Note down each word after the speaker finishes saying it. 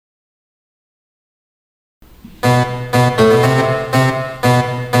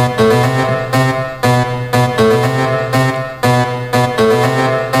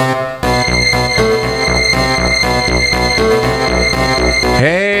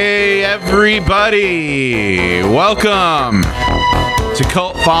everybody. Welcome to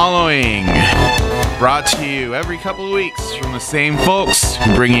Cult Following, brought to you every couple of weeks from the same folks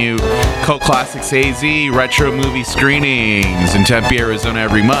who bring you Cult Classics AZ retro movie screenings in Tempe, Arizona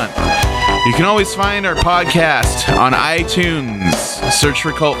every month. You can always find our podcast on iTunes. Search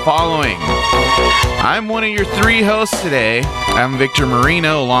for Cult Following. I'm one of your three hosts today. I'm Victor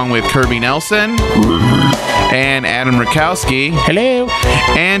Marino, along with Kirby Nelson and Adam Rakowski. Hello.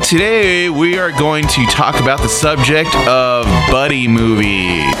 And today we are going to talk about the subject of buddy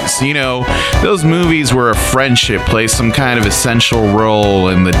movies. You know, those movies where a friendship plays some kind of essential role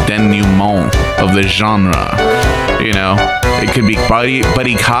in the denouement of the genre. You know, it could be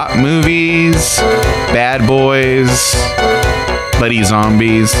buddy cop movies, Bad Boys, Buddy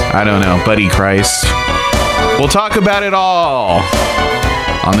Zombies, I don't know, Buddy Christ. We'll talk about it all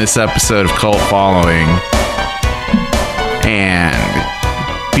on this episode of Cult Following. And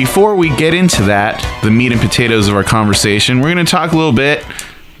before we get into that, the meat and potatoes of our conversation, we're going to talk a little bit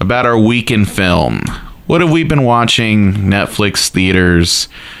about our week in film. What have we been watching? Netflix, theaters,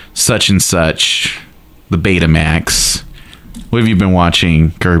 such and such, the Betamax. What have you been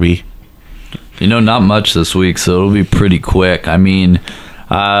watching, Kirby? You know, not much this week, so it'll be pretty quick. I mean,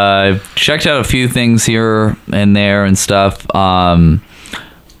 I've checked out a few things here and there and stuff.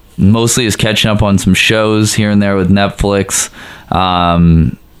 Mostly is catching up on some shows here and there with Netflix.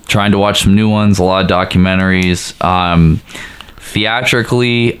 Trying to watch some new ones, a lot of documentaries.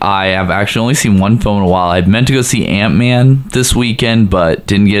 Theatrically, I have actually only seen one film in a while. I'd meant to go see Ant-Man this weekend, but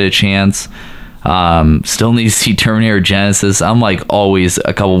didn't get a chance. Still need to see Terminator Genesis. I'm like always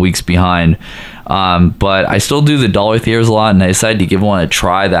a couple weeks behind. But I still do the dollar theaters a lot, and I decided to give one a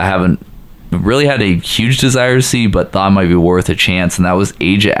try that I haven't really had a huge desire to see, but thought might be worth a chance, and that was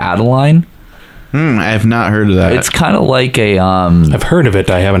Age of Adeline. I have not heard of that. It's kind of like a I've heard of it.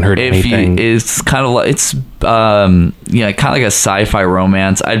 I haven't heard anything. It's kind of like kind of like a sci-fi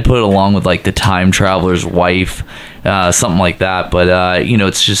romance. I'd put it along with like The Time Traveler's Wife, something like that. But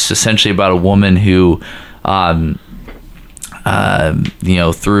it's just essentially about a woman who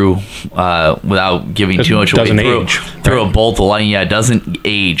through without giving too much away, through a bolt of lightning, doesn't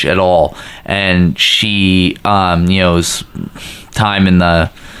age at all, and she is time in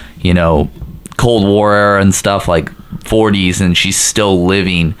the Cold War era and stuff, like 40s, and she's still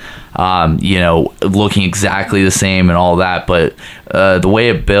living, looking exactly the same and all that. But the way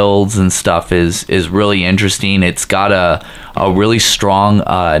it builds and stuff is really interesting. It's got a really strong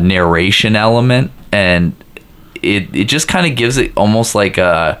narration element, and it just kind of gives it almost like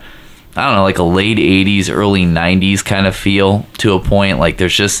a late 80s, early 90s kind of feel to a point. Like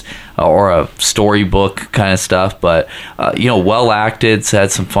there's just, or a storybook kind of stuff, but well acted. It's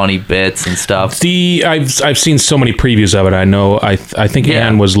had some funny bits and stuff. I've seen so many previews of it. I know. I think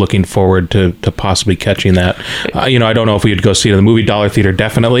Ann was looking forward to possibly catching that. I don't know if we'd go see it in the movie dollar theater.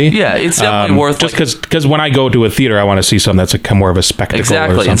 Definitely. Yeah, it's definitely worth. Just because when I go to a theater, I want to see something that's more of a spectacle.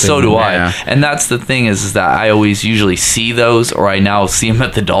 Exactly, or something. And so do I. And that's the thing is that I always usually see those, or I now see them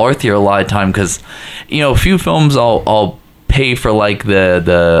at the dollar theater a lot of time, because a few films I'll pay for, like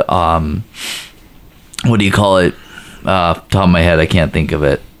the what do you call it, top of my head I can't think of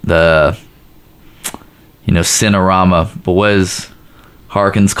it, the Cinerama, but what is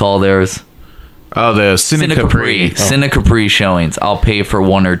Harkins call theirs? Oh, the Cine Capri. Cine Capri showings. I'll pay for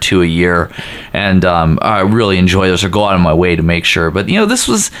one or two a year, and I really enjoy those, or go out of my way to make sure. But this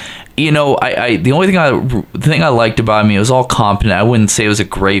was, the only thing I liked about it, it was all competent. I wouldn't say it was a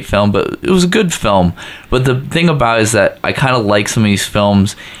great film, but it was a good film. But the thing about it is that I kind of like some of these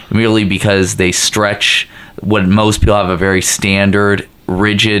films merely because they stretch what most people have a very standard,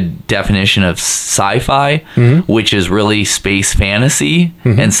 rigid definition of sci-fi, which is really space fantasy,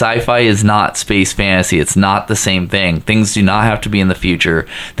 and sci-fi is not space fantasy. It's not the same thing. Things do not have to be in the future.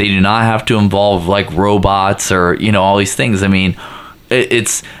 They do not have to involve like robots or all these things. I mean,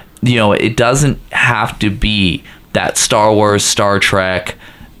 it's it doesn't have to be that Star Wars, Star Trek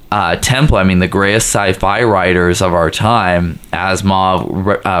template. I mean, the greatest sci-fi writers of our time,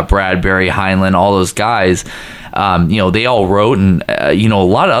 Asimov, Bradbury, Heinlein, all those guys, they all wrote, and a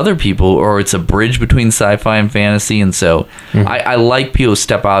lot of other people, or it's a bridge between sci-fi and fantasy. And so I like people who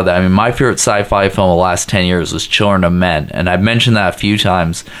step out of that. I mean, my favorite sci-fi film of the last 10 years was Children of Men, and I've mentioned that a few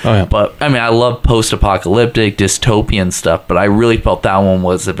times. But I mean, I love post-apocalyptic dystopian stuff, but I really felt that one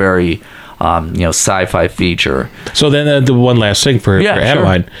was a very sci-fi feature. So then the one last thing for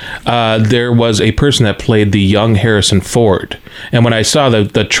Adeline, there was a person that played the young Harrison Ford. And when I saw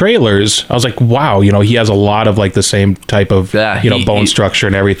the trailers, I was like, wow, he has a lot of like the same type of, bone structure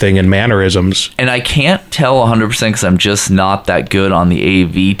and everything and mannerisms. And I can't tell 100% because I'm just not that good on the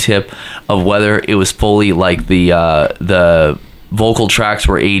AV tip of whether it was fully like the vocal tracks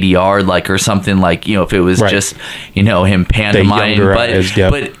were ADR like or something like, if it was just, him pantomiming.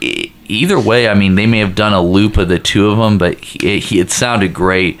 But either way, I mean, they may have done a loop of the two of them, but it sounded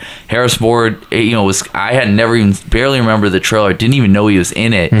great. Harrison Ford, I had never even barely remember the trailer, didn't even know he was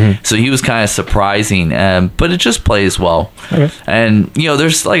in it, so he was kind of surprising. But it just plays well. Okay. And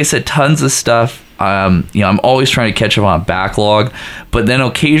there's, like I said, tons of stuff. I'm always trying to catch up on backlog, but then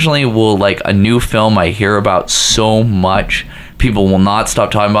occasionally like a new film I hear about so much, people will not stop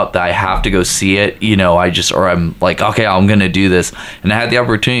talking about that I have to go see it. I'm like, okay, I'm going to do this. And I had the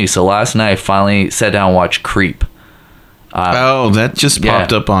opportunity. So last night I finally sat down and watched Creep. That just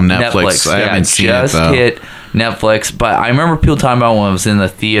popped up on Netflix. I haven't seen it though. Hit Netflix, but I remember people talking about when I was in the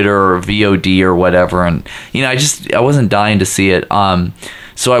theater or VOD or whatever, and I wasn't dying to see it.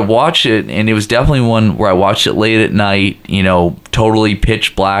 So I watched it, and it was definitely one where I watched it late at night, totally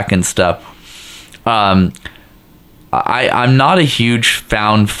pitch black and stuff. I'm not a huge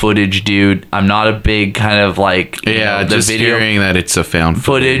found footage dude. I'm not a big kind of like just video hearing that it's a found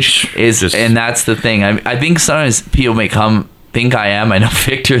footage and that's the thing. I think sometimes people may think I am. I know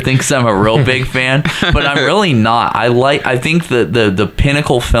Victor thinks I'm a real big fan, but I'm really not. I think the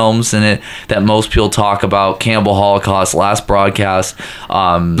pinnacle films in it that most people talk about, Cannibal Holocaust, Last Broadcast.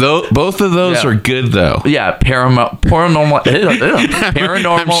 Both of those are good though. Yeah, paranormal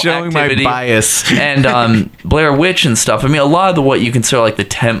I'm showing Activity, my bias. and Blair Witch and stuff. I mean, a lot of what you consider like the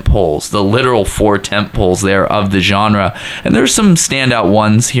tent poles, the literal 4 tent poles there of the genre, and there's some standout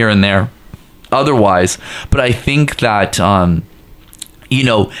ones here and there. Otherwise, but I think that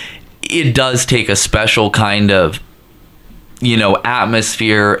it does take a special kind of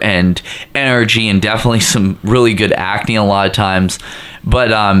atmosphere and energy, and definitely some really good acting a lot of times.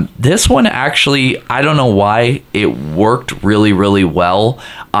 But this one actually, I don't know why it worked really, really well.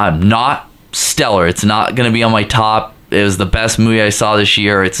 Not stellar. It's not going to be on my top. It was the best movie I saw this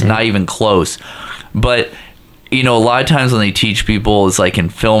year. It's not even close. But a lot of times when they teach people, it's like in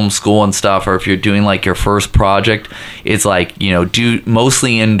film school and stuff, or if you're doing like your first project, it's like, do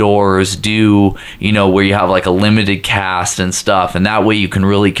mostly indoors, where you have like a limited cast and stuff. And that way you can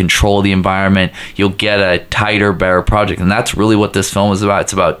really control the environment. You'll get a tighter, better project. And that's really what this film is about.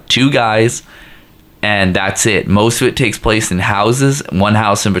 It's about 2 guys, and that's it. Most of it takes place in houses, one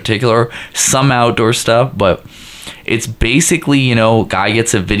house in particular, some outdoor stuff, but it's basically, guy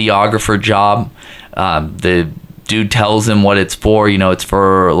gets a videographer job. The dude tells him what it's for. It's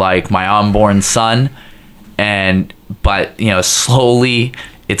for like my unborn son, but slowly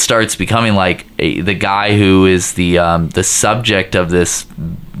it starts becoming like the guy who is the subject of this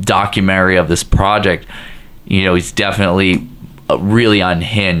documentary, of this project. He's definitely really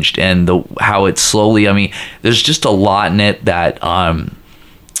unhinged, and how it slowly. I mean, there's just a lot in it that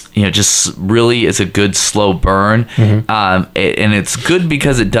just really is a good slow burn. And it's good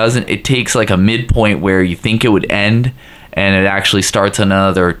because it takes like a midpoint where you think it would end, and it actually starts on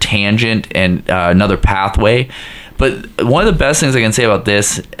another tangent and another pathway. But one of the best things I can say about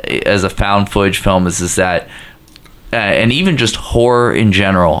this as a found footage film is that and even just horror in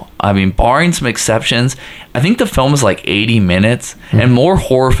general, I mean, barring some exceptions, I think the film is like 80 minutes, and more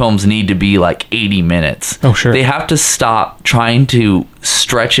horror films need to be like 80 minutes. Oh, sure. They have to stop trying to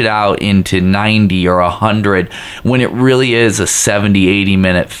stretch it out into 90 or 100 when it really is a 70, 80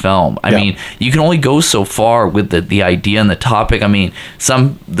 minute film. I mean, you can only go so far with the idea and the topic. I mean,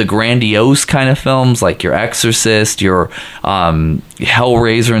 the grandiose kind of films like your Exorcist, your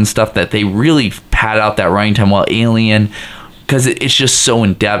Hellraiser and stuff, that they really pad out that running time, while Alien, because it's just so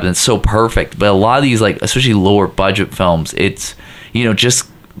in depth and so perfect. But a lot of these, like especially lower budget films, it's just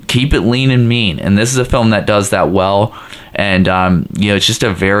keep it lean and mean, and this is a film that does that well. And it's just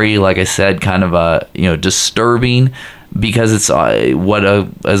a very, like I said, kind of a disturbing, because it's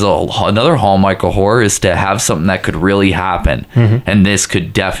another hallmark of horror is to have something that could really happen, and this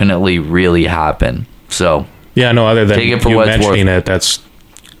could definitely really happen. So other than take it for you mentioning it,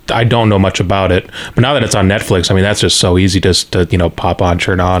 I don't know much about it, but now that it's on Netflix, I mean, that's just so easy just to pop on,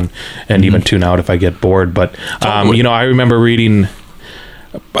 turn on, and even tune out if I get bored. But totally. I remember reading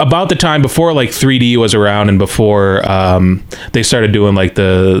about the time before like 3D was around, and before they started doing like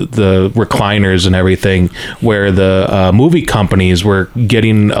the recliners and everything, where the movie companies were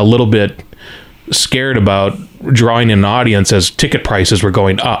getting a little bit scared about drawing in an audience as ticket prices were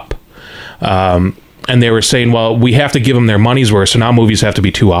going up. and they were saying, well, we have to give them their money's worth, so now movies have to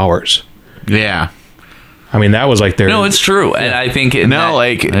be 2 hours. Yeah. I mean, that was like their... No, it's true. And I think...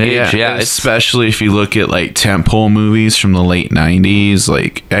 especially if you look at like tentpole movies from the late 90s,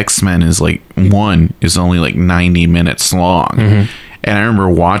 like X-Men is like one is only like 90 minutes long. Mm-hmm. And I remember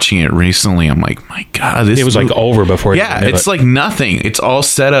watching it recently. I'm like, my God, this... It was like over before... Yeah, it's like nothing. It's all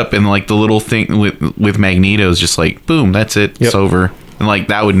set up, and like the little thing with Magneto is just like, boom, that's it. Yep. It's over. And like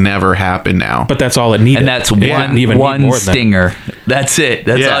that would never happen now. But that's all it needed. And that's one stinger. That's it.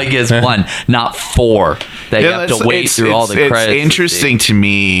 That's all he gets. One, not four. That you have to wait through all the credits. It's interesting to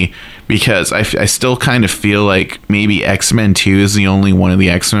me because I still kind of feel like maybe X-Men 2 is the only one of the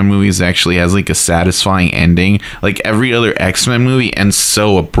X-Men movies that actually has like a satisfying ending. Like every other X-Men movie ends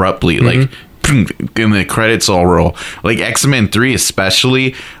so abruptly. Mm-hmm. Like and the credits all roll. Like X-Men 3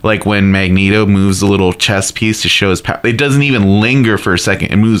 especially, like when Magneto moves the little chess piece to show his power, it doesn't even linger for a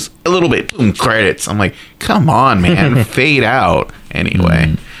second. It moves a little bit, boom, credits. I'm like, come on, man. Fade out.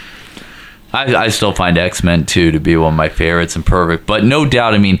 Anyway. I still find X-Men 2 to be one of my favorites and perfect, but no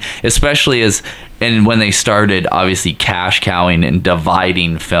doubt, I mean, especially when they started obviously cash cowing and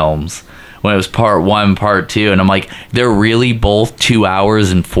dividing films, when it was part 1, part 2, and I'm like, they're really both 2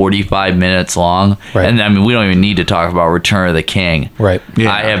 hours and 45 minutes long. Right. And I mean, we don't even need to talk about Return of the King. Right.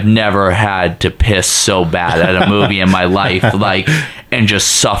 Yeah. I have never had to piss so bad at a movie in my life, like, and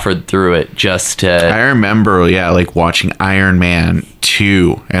just suffered through it just to... I remember, like watching Iron Man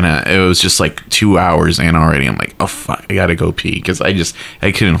 2, and it was just like 2 hours in already. I'm like, oh fuck, I gotta go pee, because I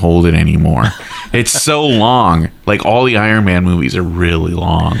couldn't hold it anymore. It's so long. Like all the Iron Man movies are really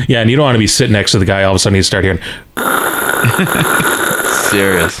long. Yeah, and you don't want to be sitting next to the guy, all of a sudden you start hearing...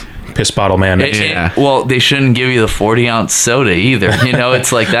 Serious. Piss bottle man. Well, they shouldn't give you the 40-ounce soda either. You know,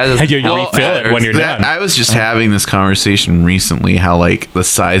 it's like that is... you refill it when you're done. I was just having this conversation recently, how like the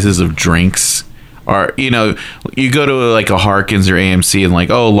sizes of drinks are, you go to like a Harkins or AMC and like,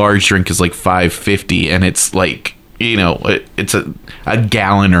 oh, a large drink is like $5.50, and it's like, it's a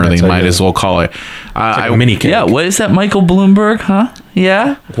gallon, or they might as well call it. Like a mini cake. Yeah, what is that, Michael Bloomberg, huh?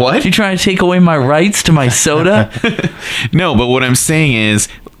 Yeah? What? You trying to take away my rights to my soda? No, but what I'm saying is,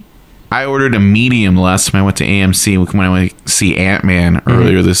 I ordered a medium last time I went to AMC when I went to see Ant-Man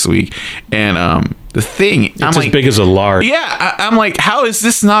earlier this week. And the thing... It's as big as a large. Yeah, I'm like, how is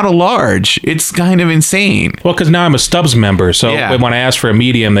this not a large? It's kind of insane. Well, because now I'm a Stubbs member, so when I ask for a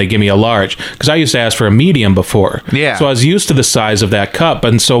medium, they give me a large. Because I used to ask for a medium before. Yeah. So I was used to the size of that cup.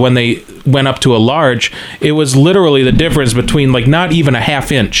 And so when they went up to a large, it was literally the difference between like not even a half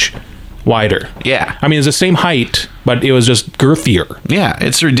inch wider. Yeah. I mean, it's the same height, but it was just girthier. Yeah,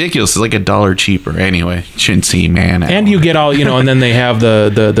 it's ridiculous. It's like $1 cheaper. Anyway, chintzy, man. And you get all, and then they have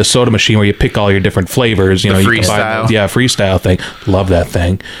the soda machine where you pick all your different flavors. The freestyle. Freestyle thing. Love that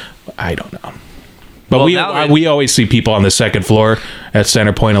thing. I don't know. But we always see people on the second floor at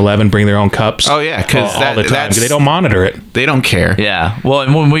Center Point 11 bring their own cups. Oh, yeah, because all the time. They don't monitor it. They don't care. Yeah. Well,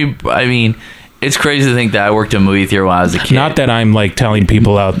 and it's crazy to think that I worked in a movie theater when I was a kid. Not that I'm like telling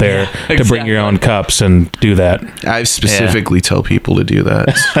people out there to bring your own cups and do that. I specifically tell people to do that.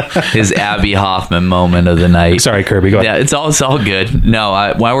 His Abby Hoffman moment of the night. Sorry, Kirby, go ahead. Yeah, it's all good.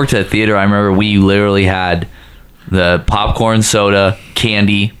 No, when I worked at a theater, I remember we literally had the popcorn, soda,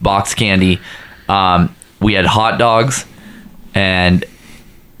 candy, box candy. We had hot dogs, and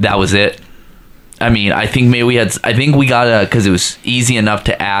that was it. I mean, I think we got because it was easy enough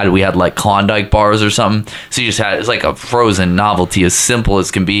to add. We had like Klondike bars or something. So you just it's like a frozen novelty, as simple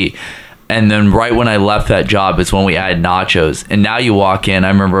as can be. And then right when I left that job, it's when we added nachos. And now you walk in. I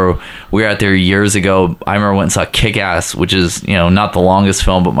remember we were out there years ago. I remember went and saw Kick-Ass, which is, not the longest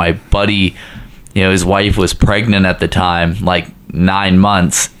film, but my buddy, his wife was pregnant at the time, like 9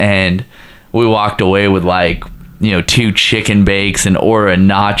 months. And we walked away with like, 2 chicken bakes and order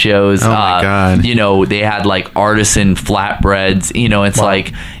nachos. Oh my God. They had like artisan flatbreads. It's like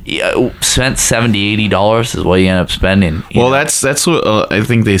spent $70-$80 is what you end up spending. Well, that's what I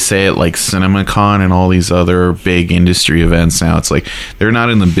think they say at like CinemaCon and all these other big industry events now. It's like they're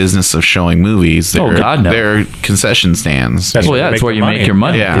not in the business of showing movies. Oh God, no. They're concession stands. That's where you make your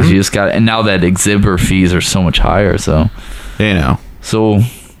money. Yeah. Because you just got, and now that exhibitor fees are so much higher. So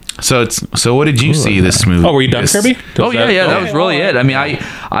So what did you see this movie? Oh, were you done, Kirby? That was really it. I mean,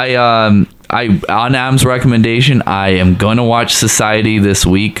 I on Adam's recommendation, I am going to watch Society this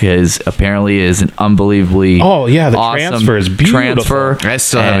week, because apparently it is an unbelievably the awesome transfer is beautiful. Transfer. I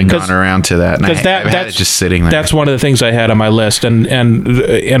still haven't gone around to that. Because that's just sitting there. That's one of the things I had on my list, and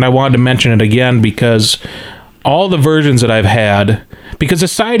I wanted to mention it again because all the versions that I've had, because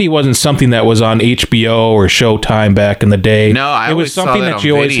Society wasn't something that was on HBO or Showtime back in the day. No, it was something that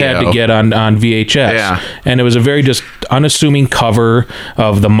you always had to get on VHS. Yeah. And it was a very just unassuming cover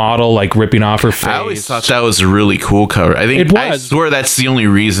of the model like ripping off her face. I always thought that was a really cool cover. I think it was. I swear that's the only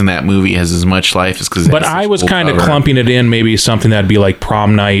reason that movie has as much life is because. But I was kind of clumping it in maybe something that'd be like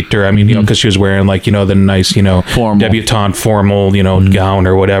Prom Night, or I mean, because she was wearing like the nice formal. debutante formal gown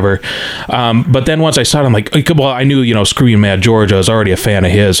or whatever. But then once I saw it, I'm like, well, I knew Screaming Mad George. I was already a fan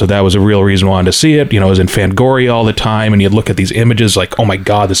of his, so that was a real reason I wanted to see it. I was in Fangoria all the time, and you'd look at these images like, oh my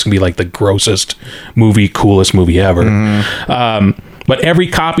god, this is gonna be like the grossest movie, coolest movie ever. But every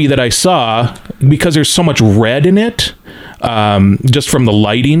copy that I saw, because there's so much red in it, just from the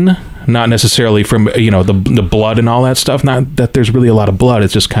lighting, not necessarily from the blood and all that stuff. Not that there's really a lot of blood.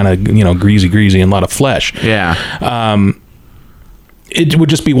 It's just kind of greasy and a lot of flesh. Yeah. It would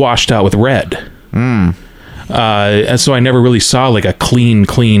just be washed out with red. And so I never really saw like a clean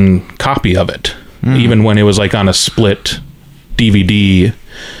copy of it, even when it was like on a split DVD.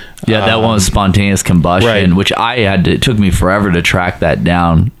 Yeah, that one was Spontaneous Combustion, right. which it took me forever to track that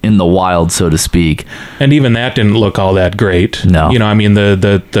down in the wild, so to speak. And even that didn't look all that great. No. I mean,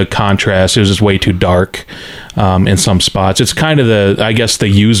 the contrast, it was just way too dark in some spots. It's kind of the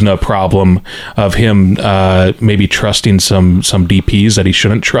Yuzna problem of him maybe trusting some DPs that he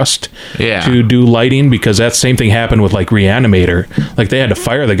shouldn't trust to do lighting, because that same thing happened with like Reanimator. Like they had to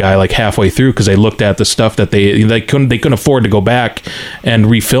fire the guy like halfway through because they looked at the stuff that they couldn't afford to go back and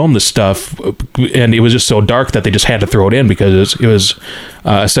refilm the stuff, and it was just so dark that they just had to throw it in because it was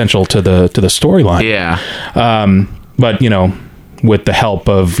essential to the storyline. But with the help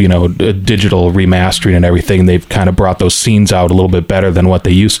of digital remastering and everything, they've kind of brought those scenes out a little bit better than what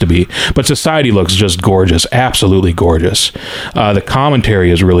they used to be. But Society looks just gorgeous, absolutely gorgeous. The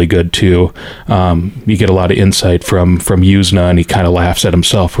commentary is really good too. You get a lot of insight from Yuzna, and he kind of laughs at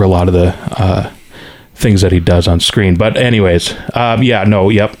himself for a lot of the things that he does on screen. But anyways,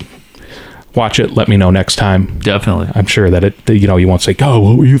 watch it, let me know next time. Definitely. I'm sure that you won't say, oh,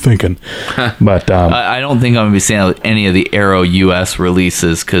 what were you thinking? But I don't think I'm gonna be seeing any of the Arrow US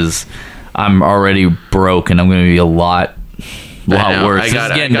releases because I'm already broke and I'm gonna be a lot worse. I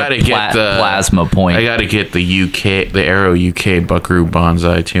gotta get the Plasma Point. I gotta get the Arrow UK Buckaroo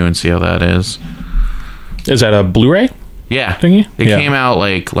Banzai too and see how that is. Is that a Blu-ray? Yeah, thingy? It came out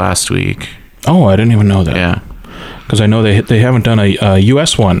like last week. Oh, I didn't even know that. Yeah, because I know they haven't done a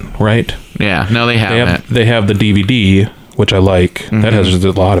US one, right? Yeah, no, they haven't. They have the DVD, which I like. That has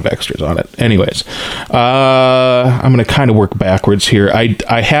a lot of extras on it. Anyways, I'm going to kind of work backwards here.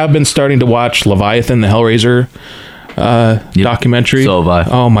 I have been starting to watch Leviathan, the Hellraiser documentary. So have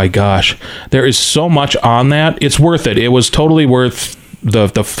I. Oh my gosh, there is so much on that. It's worth it. It was totally worth the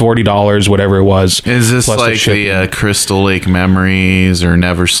 $40, whatever it was. Is this like the Crystal Lake Memories or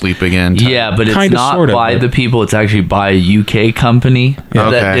Never Sleep Again? Yeah, but it's kinda, not by the people. It's actually by a UK company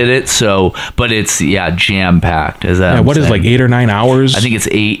that did it. So, but it's jam packed. Is that what is like 8 or 9 hours? I think it's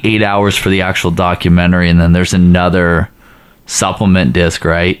 8 hours for the actual documentary, and then there's another supplement disc,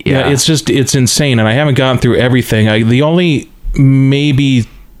 right? Yeah, it's insane, and I haven't gone through everything. The only maybe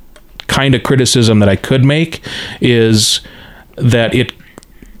kind of criticism that I could make is that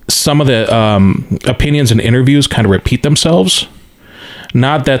some of the opinions and interviews kind of repeat themselves.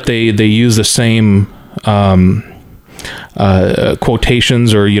 Not that they use the same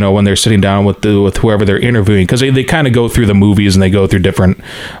quotations or when they're sitting down with whoever they're interviewing, because they kind of go through the movies and they go through different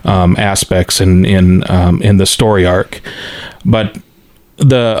aspects in the story arc, but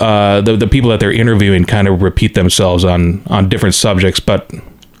the people that they're interviewing kind of repeat themselves on different subjects, but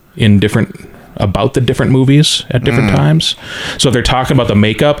in different about the different movies at different times. So if they're talking about the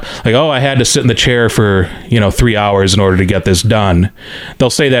makeup, like, oh, I had to sit in the chair for 3 hours in order to get this done, they'll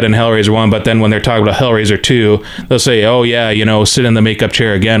say that in Hellraiser 1, but then when they're talking about Hellraiser 2, they'll say, oh yeah, sit in the makeup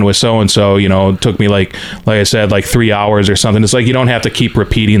chair again with so and so, it took me like I said, like 3 hours or something. It's like you don't have to keep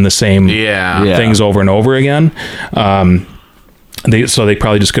repeating the same things over and over again. They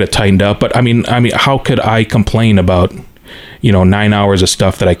probably just could have tightened up. But I mean, how could I complain about 9 hours of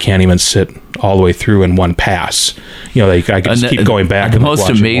stuff that I can't even sit all the way through in one pass? I can just keep going back. The most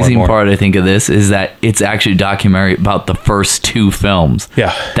amazing part, I think, of this is that it's actually a documentary about the first 2 films.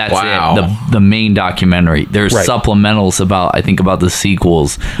 Yeah, that's it. The main documentary. There's supplementals about the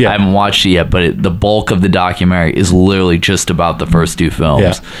sequels. Yeah. I haven't watched it yet, but the bulk of the documentary is literally just about the first 2 films.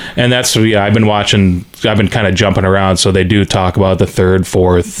 Yeah, and that's I've been kind of jumping around, so they do talk about the 3rd,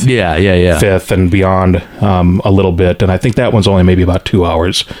 4th, 5th, and beyond a little bit. And I think that one's only maybe about 2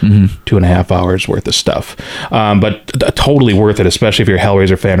 hours, 2.5 hours worth of stuff. But totally worth it, especially if you're a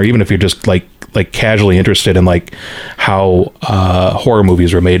Hellraiser fan, or even if you're just like casually interested in like how horror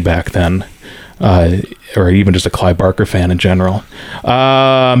movies were made back then. Or even just a Clive Barker fan in general.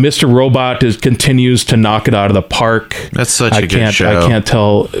 Mr. Robot continues to knock it out of the park. That's such a good show. I can't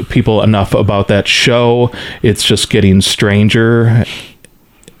tell people enough about that show. It's just getting stranger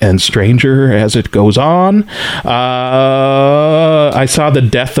and stranger as it goes on. I saw The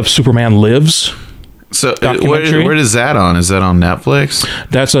Death of Superman Lives. So where is that on? Is that on Netflix?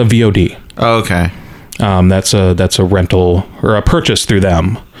 That's a VOD. Oh, okay. That's a rental or a purchase through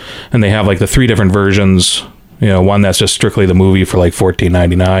them, and they have like the 3 different versions. One that's just strictly the movie for like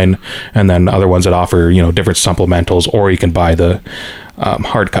 $14.99, and then other ones that offer different supplementals, or you can buy the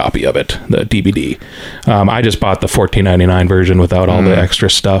hard copy of it, the DVD. I just bought the $14.99 version without all the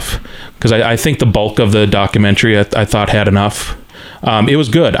extra stuff because I think the bulk of the documentary I thought had enough. It was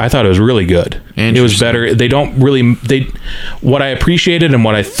good. I thought it was really good. It was better. What I appreciated and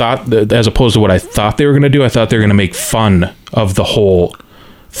what I thought, as opposed to what I thought they were going to do, I thought they were going to make fun of the whole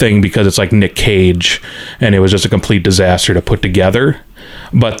thing because it's like Nick Cage and it was just a complete disaster to put together.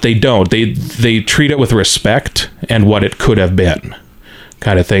 But they don't. They treat it with respect and what it could have been,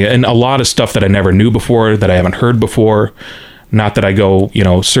 kind of thing. And a lot of stuff that I never knew before, that I haven't heard before. Not that I go,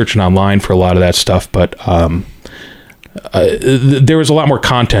 searching online for a lot of that stuff, but there was a lot more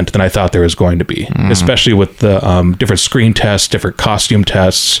content than I thought there was going to be, especially with the different screen tests, different costume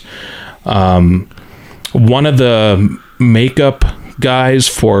tests. One of the makeup guys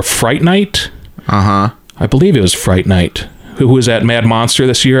for Fright Night, I believe it was Fright Night, who was at Mad Monster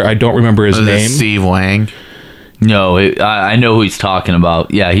this year. I don't remember his name. Steve Wang. No, I know who he's talking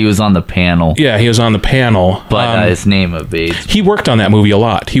about. Yeah, he was on the panel. Yeah, he was on the panel. But his name evades. He worked on that movie a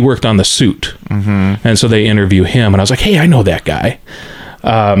lot. He worked on The Suit. And so they interview him, and I was like, hey, I know that guy.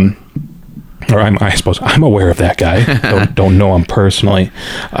 Or I suppose I'm aware of that guy. don't know him personally.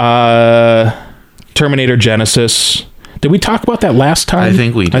 Terminator Genesis. Did we talk about that last time? I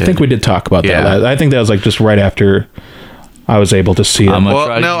think we did. I think we did talk about that. I think that was like just right after I was able to see it.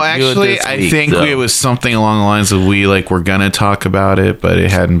 Well, no, actually, I think it was something along the lines of we're going to talk about it, but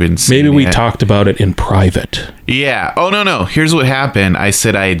it hadn't been seen Maybe we yet. talked about it in private. Yeah. Oh, no. Here's what happened. I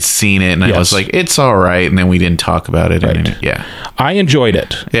said I had seen it, and I was like, it's all right, and then we didn't talk about it. Right. Yeah. I enjoyed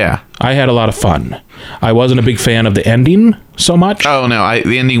it. Yeah. I had a lot of fun. I wasn't a big fan of the ending so much. Oh, no.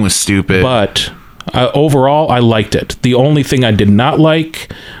 The ending was stupid. But overall, I liked it. The only thing I did not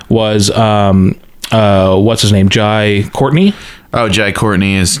like was... what's his name? Jai Courtney? Oh, Jai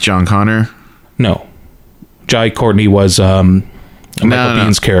Courtney is John Connor? No. Jai Courtney was Michael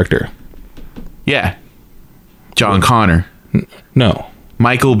Bihn's character. Yeah. John Connor. No.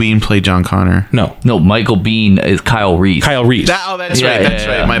 Michael Biehn played John Connor. No, Michael Biehn is Kyle Reese. Kyle Reese. That's right. That's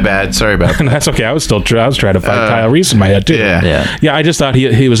right. My bad. Sorry about that. That's okay. I was trying to find Kyle Reese in my head too. Yeah. I just thought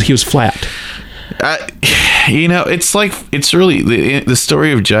he was flat. It's really the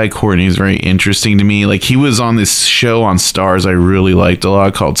story of Jai Courtney is very interesting to me. Like, he was on this show on Starz I really liked a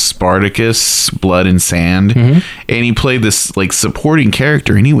lot called Spartacus Blood and Sand, and he played this like supporting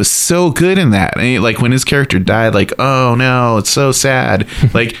character, and he was so good in that. And when his character died, like, oh no, it's so sad,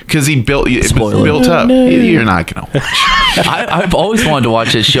 like, because he built up. You're not gonna watch. I've always wanted to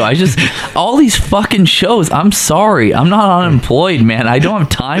watch this show. All these fucking shows. I'm sorry, I'm not unemployed, man. I don't have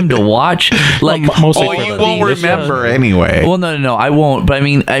time to watch like. You won't remember anyway. Well, no, I won't. But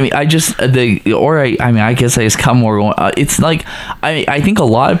I guess I just come more going. It's like I think a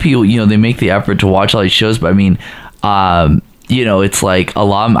lot of people, they make the effort to watch all these shows, but it's like a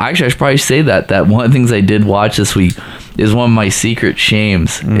lot. Actually, I should probably say that one of the things I did watch this week is one of my secret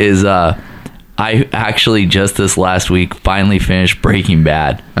shames is I actually just this last week finally finished Breaking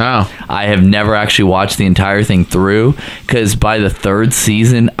Bad. Oh. I have never actually watched the entire thing through because by the 3rd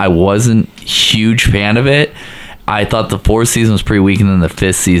season, I wasn't a huge fan of it. I thought the 4th season was pretty weak, and then the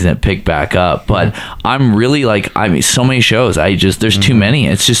 5th season it picked back up. But I'm really so many shows. There's too many.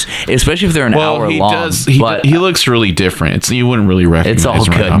 It's just, especially if they're an hour long. He looks really different. You wouldn't really recognize. It's all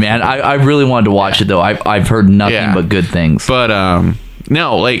good, man. I really wanted to watch it though. I've heard nothing but good things. But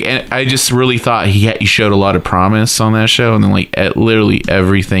no, and I just really thought he showed a lot of promise on that show, and then at literally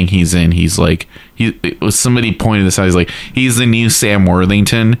everything he's in, he's like somebody pointed this out. He's like, he's the new Sam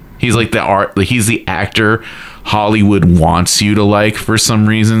Worthington. He's like he's the actor Hollywood wants you to like for some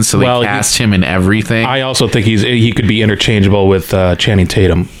reason, so they cast him in everything. I also think he could be interchangeable with Channing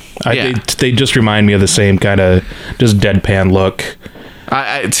Tatum. They just remind me of the same kind of just deadpan look.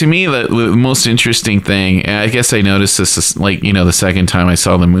 To me, the most interesting thing, and I guess I noticed this, like, you know, the second time I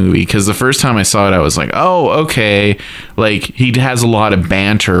saw the movie, because the first time I saw it, I was like, oh, okay. Like, he has a lot of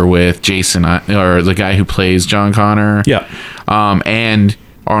banter with Jason, or the guy who plays John Connor. Yeah. And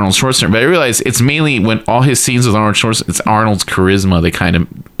Arnold Schwarzenegger. But I realized it's mainly when all his scenes with Arnold Schwarzenegger, it's Arnold's charisma that kind of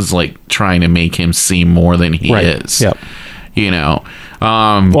is like trying to make him seem more than he is. Yep. You know.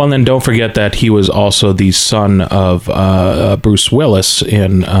 Well, and then don't forget that he was also the son of Bruce Willis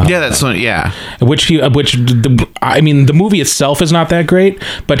in that's what, I mean, the movie itself is not that great,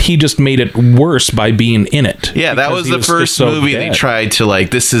 but he just made it worse by being in it. Yeah, that was the first movie they tried to, like,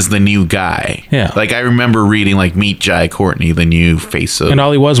 this is the new guy. Yeah, like I remember reading like Meet Jai Courtney, the new face of, and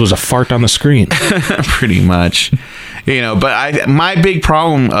all he was a fart on the screen, pretty much. You know, but my big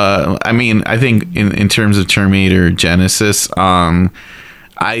problem, I mean, I think in terms of Terminator Genesis,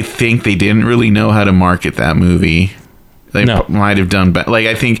 I think they didn't really know how to market that movie. They might have done better. Like,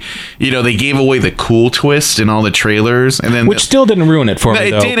 I think, you know, they gave away the cool twist in all the trailers, and then still didn't ruin it for me.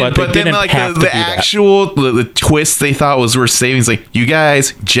 It though, didn't. But then, like, the actual the twist they thought was worth saving is like, you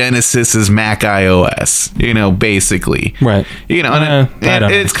guys, Genesis is Mac iOS. You know, basically, right? You know, and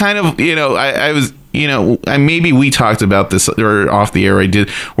it's kind of, you know, I was. You know, maybe we talked about this or off the air. I did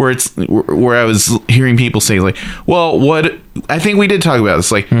where I was hearing people say like, "Well, what?" I think we did talk about this.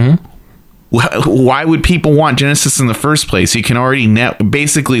 Like, why would people want Genesis in the first place? You can already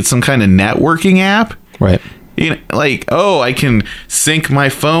basically it's some kind of networking app, right? You know, like, oh, I can sync my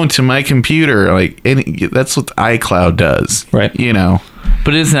phone to my computer. Like, that's what iCloud does, right? You know,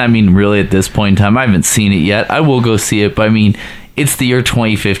 but isn't I mean, really at this point in time, I haven't seen it yet. I will go see it, but I mean. It's the year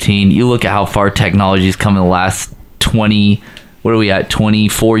 2015. You look at how far technology's come in the last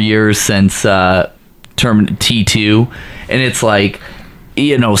 24 years since T2, and it's like,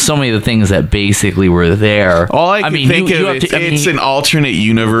 you know, so many of the things that basically were there. All I can think of is it's an alternate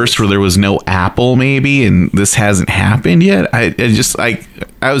universe where there was no Apple, maybe, and this hasn't happened yet. I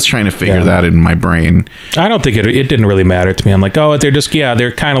was trying to figure that in my brain. I don't think it didn't really matter to me. I'm like, oh,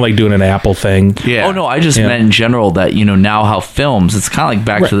 they're kind of like doing an Apple thing. Yeah. Oh no, I just meant in general that, you know, now how films, it's kind of like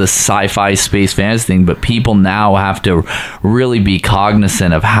back to the sci-fi space fantasy thing, but people now have to really be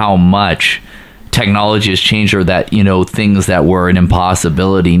cognizant of how much technology has changed, or that, you know, things that were an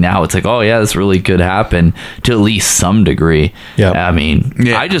impossibility now it's like, oh yeah, this really could happen to at least some degree. I mean,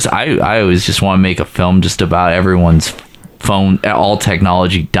 I always just want to make a film just about everyone's phone, all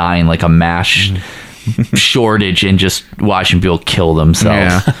technology dying like a mash shortage, and just watching people kill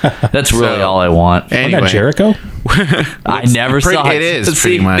themselves. That's really all I want. Anyway. Wasn't that Jericho? I never saw it. It is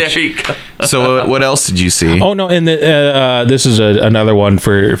pretty much. So what else did you see? Oh no, and this is another one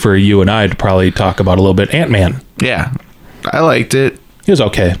for you and I to probably talk about a little bit. Ant-Man. Yeah, I liked it. It was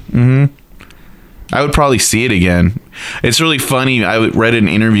okay. I would probably see it again. It's really funny. I read an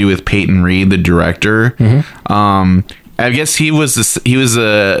interview with Peyton Reed, the director. I guess he was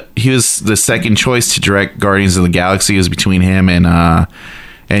the second choice to direct Guardians of the Galaxy. It was between him and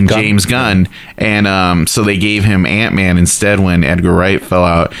James Gunn, and so they gave him Ant-Man instead when Edgar Wright fell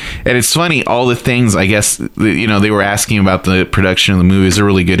out. And it's funny, all the things, I guess, you know, they were asking about the production of the movie. It was a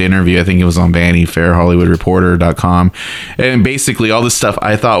really good interview. I think it was on Vanity Fair, HollywoodReporter.com, and basically all the stuff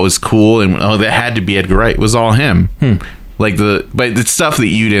I thought was cool and that had to be Edgar Wright was all him. Like but the stuff that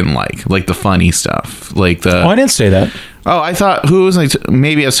you didn't like the funny stuff, like the. Oh, I didn't say that. Oh, I thought, who was like?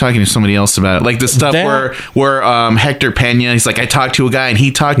 Maybe I was talking to somebody else about it. Like the stuff where Hector Pena, he's like, I talked to a guy and he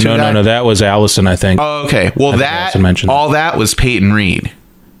talked to a guy. No, that was Allison, I think. Oh, okay. Well, all that was Peyton Reed.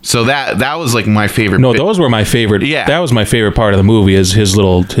 So that was like my favorite. No, those were my favorite. Yeah, that was my favorite part of the movie is his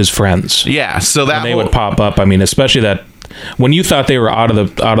friends. Yeah, so that they would pop up. I mean, especially that. When you thought they were out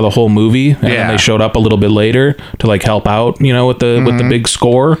of the whole movie, and then they showed up a little bit later to like help out, you know, with the big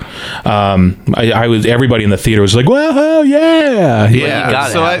score. I was everybody in the theater was like, well, yeah.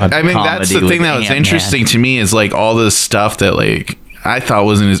 So I mean, that's the thing that was interesting to me is like all this stuff that like I thought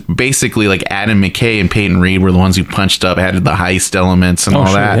wasn't as basically like Adam McKay and Peyton Reed were the ones who punched up, added the heist elements and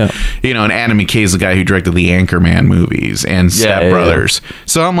all that. Yeah. You know, and Adam McKay is the guy who directed the Anchorman movies and Step Brothers.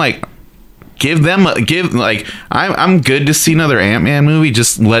 So I'm like. I'm good to see another Ant-Man movie.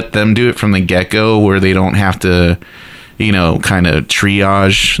 Just let them do it from the get-go where they don't have to, you know, kind of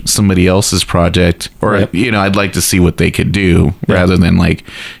triage somebody else's project. Or, you know, I'd like to see what they could do rather than like,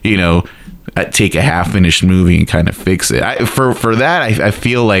 you know, take a half-finished movie and kind of fix it. For that, I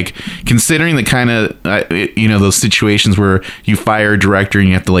feel like considering the kind of, you know, those situations where you fire a director and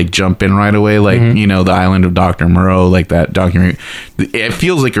you have to like jump in right away, like, you know, The Island of Dr. Moreau, like that documentary, it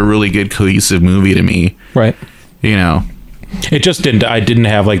feels like a really good cohesive movie to me. Right. You know. It just didn't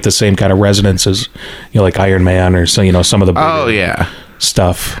have like the same kind of resonance as, you know, like Iron Man or so, you know, some of the bigger,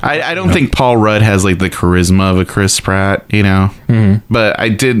 stuff. I don't think Paul Rudd has like the charisma of a Chris Pratt, you know. But I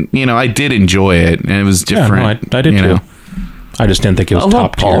did enjoy it, and it was different. Yeah, no, I did too. I just didn't think it was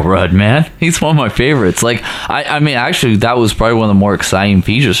top tier. Paul Rudd, man. He's one of my favorites. Like, I mean, actually, that was probably one of the more exciting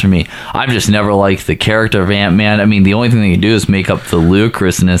features for me. I've just never liked the character of Ant-Man. I mean, the only thing they can do is make up the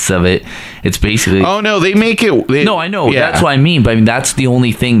ludicrousness of it. It's basically... Oh, no, they make it... No, I know. Yeah. That's what I mean. But I mean, that's the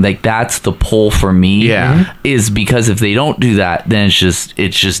only thing. Like, that's the pull for me. Yeah. Is because if they don't do that, then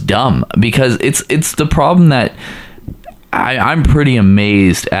it's just dumb. Because it's the problem that... I'm pretty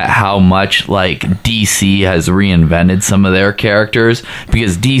amazed at how much like DC has reinvented some of their characters,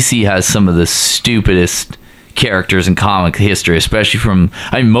 because DC has some of the stupidest characters in comic history, especially from,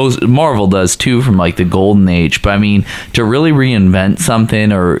 I mean, most Marvel does too, from like the golden age. But I mean, to really reinvent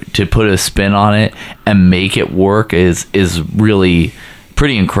something or to put a spin on it and make it work is really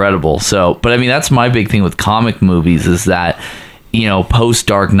pretty incredible. So, but I mean, that's my big thing with comic movies, is that, you know, post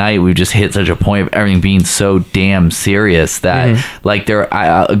Dark Knight, we've just hit such a point of everything being so damn serious that like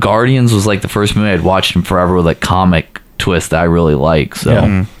Guardians was like the first movie I'd watched in forever with a comic twist that I really like.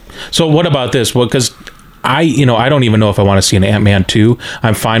 So, So what about this? Well, because I don't even know if I want to see an Ant-Man 2.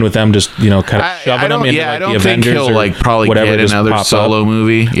 I'm fine with them just, kind of shoving them into like the Avengers he'll, or like, probably whatever, get another solo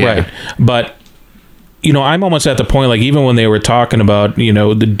movie. Yeah. Right. But, I'm almost at the point, like, even when they were talking about,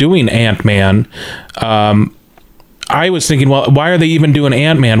 doing Ant-Man, I was thinking, well, why are they even doing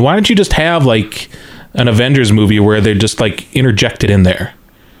Ant-Man? Why don't you just have, like, an Avengers movie where they're just, like, interjected in there?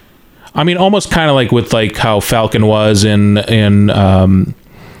 I mean, almost kind of like with, like, how Falcon was in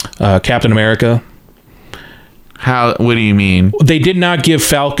Captain America. What do you mean? They did not give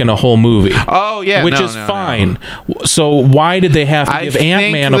Falcon a whole movie. Oh, yeah. Which is fine. No. So why did they have to give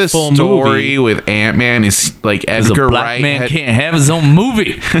Ant-Man a full movie? The story with Ant-Man is like Edgar Wright. Man can't have his own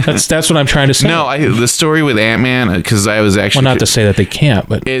movie. That's what I'm trying to say. No, the story with Ant-Man, because I was actually... Well, not to say that they can't,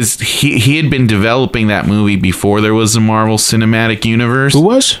 but... is he had been developing that movie before there was a Marvel Cinematic Universe. Who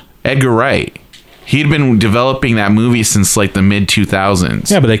was? Edgar Wright. He'd been developing that movie since like the mid 2000s.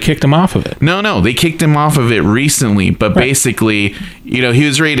 Yeah, but they kicked him off of it. No, they kicked him off of it recently. But basically, he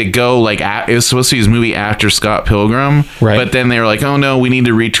was ready to go. Like, it was supposed to be his movie after Scott Pilgrim. Right. But then they were like, oh no, we need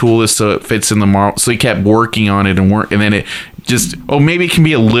to retool this so it fits in the Marvel. So he kept working on it and then it just, maybe it can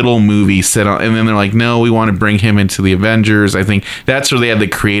be a little movie set on. And then they're like, no, we want to bring him into the Avengers. I think that's where they had the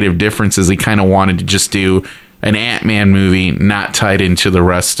creative differences. They kind of wanted to just do an Ant-Man movie not tied into the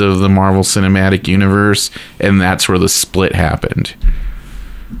rest of the Marvel Cinematic Universe, and that's where the split happened.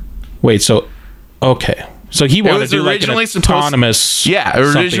 Wait, so he wanted to do like an autonomous... Yeah,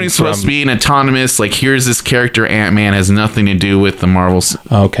 originally supposed to be an autonomous, like, here's this character, Ant-Man, has nothing to do with the Marvel...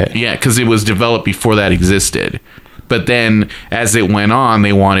 Okay. Yeah, because it was developed before that existed. But then, as it went on,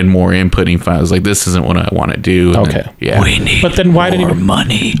 they wanted more inputting files. Like, this isn't what I want to do. And okay. Then, yeah. We need but then why more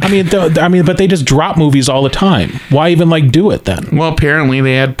money. I mean, but they just drop movies all the time. Why even, like, do it then? Well, apparently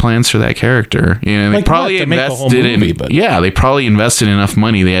they had plans for that character. They like probably invested they probably invested enough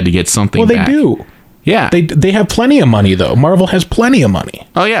money they had to get something back. Well, they do. Yeah. They have plenty of money, though. Marvel has plenty of money.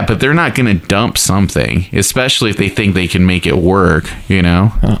 Oh, yeah, but they're not going to dump something, especially if they think they can make it work,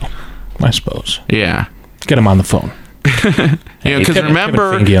 Oh, I suppose. Yeah. Get them on the phone. Because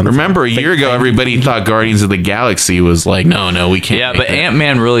remember a year ago, everybody thought Guardians of the Galaxy was like, no, we can't. Yeah, but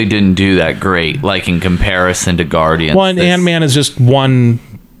Ant-Man really didn't do that great, like in comparison to Guardians. Well, Ant-Man is just one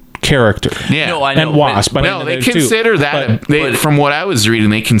character. Yeah, no, I know, and Wasp. No, they consider that. From what I was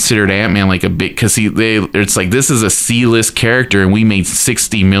reading, they considered Ant-Man like a big, because it's like, this is a C-list character, and we made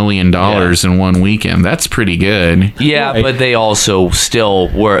 $60 million in one weekend. That's pretty good. Yeah, right. But they also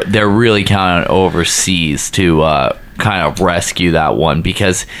they're really counting overseas to kind of rescue that one,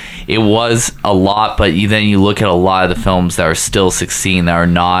 because it was a lot. But then you look at a lot of the films that are still succeeding that are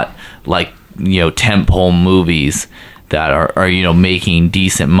not like tentpole movies that are making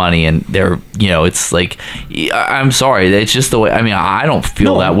decent money, and they're it's like, I'm sorry, it's just the way. I mean, I don't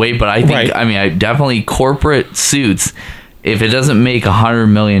feel that way, but I think I definitely corporate Suits, if it doesn't make $100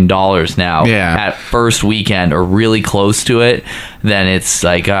 million now at first weekend or really close to it, then it's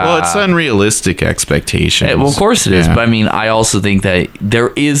like it's unrealistic expectations. Well, of course it is, but I mean, I also think that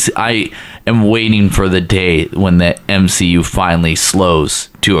I am waiting for the day when the MCU finally slows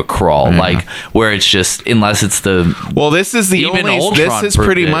to a crawl, like where it's just, unless it's this is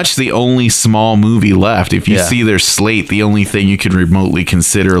pretty much the only small movie left. If you see their slate, the only thing you could remotely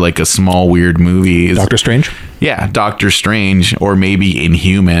consider like a small weird movie is Doctor Strange. Yeah, Doctor Strange, or maybe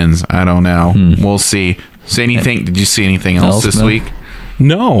Inhumans. I don't know. We'll see. So did you see anything else this week?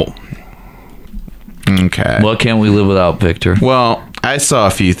 No. Okay. What can we live without, Victor? Well, I saw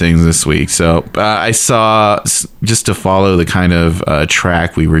a few things this week. So I saw, just to follow the kind of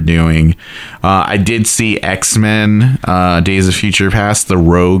track we were doing, I did see X-Men Days of Future Past, the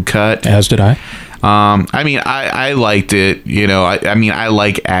Rogue cut. As did I. I mean, I liked it. You know, I mean, I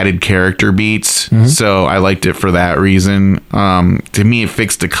like added character beats, so I liked it for that reason. To me, it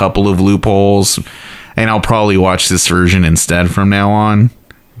fixed a couple of loopholes, and I'll probably watch this version instead from now on.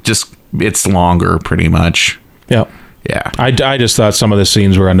 Just, it's longer, pretty much. Yeah. Yeah. I just thought some of the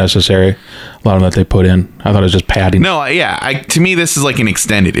scenes were unnecessary. A lot of them that they put in, I thought it was just padding. No, yeah. To me, this is like an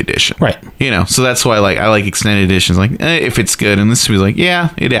extended edition. Right. You know, so that's why I like extended editions. Like, if it's good, and this was like,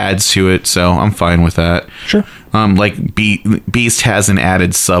 yeah, it adds to it, so I'm fine with that. Sure. Like Beast has an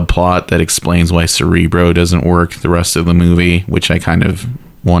added subplot that explains why Cerebro doesn't work the rest of the movie, which I kind of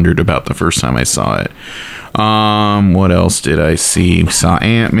wondered about the first time I saw it. What else did I see? We saw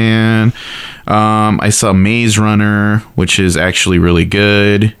Ant-Man. I saw Maze Runner, which is actually really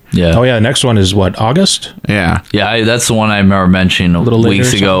good. Yeah. Oh yeah. The next one is what, August? Yeah. Yeah, that's the one I remember mentioning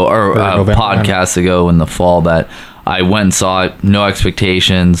weeks ago, or podcasts ago in the fall, that I went and saw it, no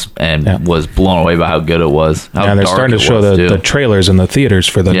expectations, and was blown away by how good it was. And they're starting to show the trailers in the theaters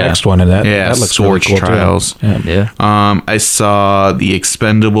for the next one, and that looks Scorch really cool Trials. too. Yeah. I saw The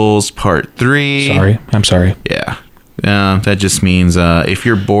Expendables Part 3. I'm sorry. Yeah. That just means if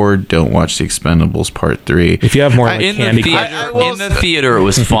you're bored, don't watch The Expendables Part 3. If you have more In the theater, it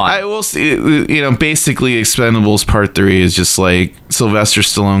was fun. I will see, you know, basically Expendables Part 3 is just like Sylvester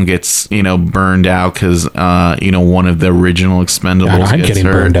Stallone gets, you know, burned out because, you know, one of the original Expendables I'm gets getting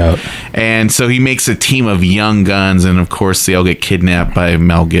hurt. burned out. And so he makes a team of young guns, and of course they all get kidnapped by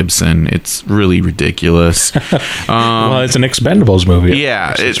Mel Gibson. It's really ridiculous. Well, it's an Expendables movie.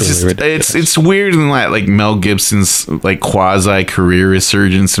 Yeah, it's really just ridiculous. it's weird in that, like, Mel Gibson's like quasi career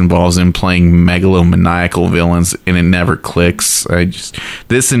resurgence involves him playing megalomaniacal villains, and it never clicks.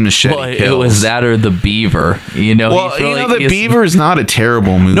 This and Machete Kills. It was that or The Beaver. You know. Well, you know, The Beaver is not a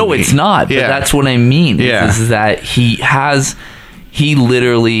terrible movie. No, it's not. But that's what I mean. Yeah. Is that he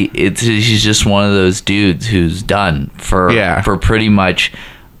literally, he's just one of those dudes who's done for pretty much.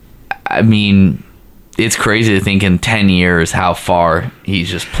 I mean, it's crazy to think in 10 years how far he's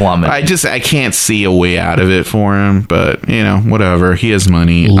just plummeted. I can't see a way out of it for him, but, you know, whatever. He has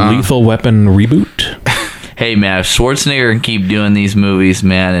money. Lethal Weapon reboot. Hey, man, if Schwarzenegger can keep doing these movies,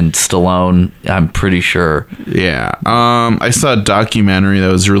 man, and Stallone, I'm pretty sure. Yeah. I saw a documentary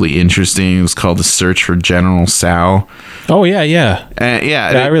that was really interesting. It was called The Search for General Tso. Oh, yeah.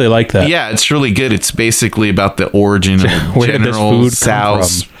 I really like that. Yeah, it's really good. It's basically about the origin of General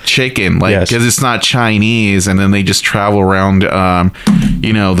Tso's chicken, like, because it's not Chinese, and then they just travel around,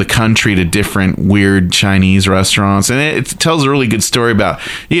 you know, the country to different weird Chinese restaurants, and it tells a really good story about,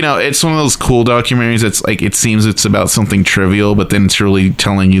 you know, it's one of those cool documentaries that's like, it seems it's about something trivial, but then it's really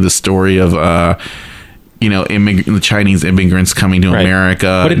telling you the story of you know, the Chinese immigrants coming to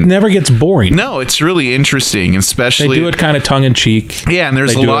America. But it never gets boring. No, it's really interesting, especially... They do it kind of tongue-in-cheek. Yeah, and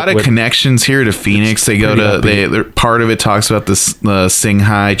there's a lot of connections here to Phoenix. They go to... part of it talks about the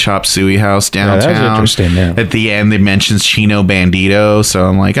Singhai Chop Suey house downtown. Yeah, that's interesting, yeah. At the end, it mentions Chino Bandito, so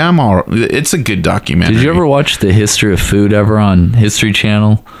I'm like, it's a good documentary. Did you ever watch The History of Food ever on History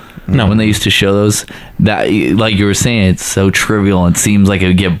Channel? No. When they used to show those, that, like you were saying, it's so trivial and it seems like it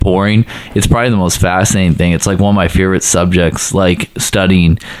would get boring. It's probably the most fascinating thing. It's like one of my favorite subjects, like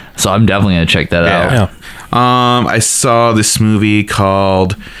studying. So I'm definitely going to check that out. Yeah. I saw this movie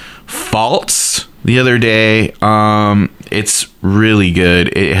called Faults the other day. It's really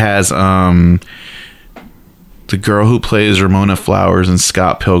good. It has the girl who plays Ramona Flowers and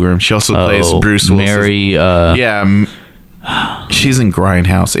Scott Pilgrim. She also plays Bruce Willis. Mary. She's in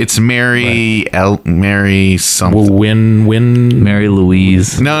Grindhouse. It's Mary Mary something. Mary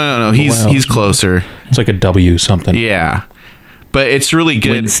Louise. No. He's closer. It's like a W something. Yeah. But it's really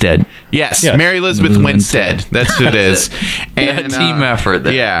good. Winstead. Yes. Mary Elizabeth Winstead. That's who it is. And team effort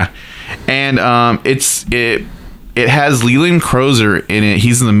there. Yeah. And it has Leland Crozer in it.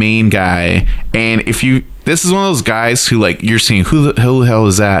 He's the main guy. And this is one of those guys who, like, you're seeing, who the hell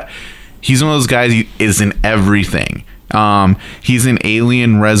is that? He's one of those guys who is in everything. He's in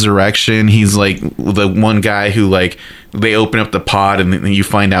Alien Resurrection. He's like the one guy who, like, they open up the pod and then you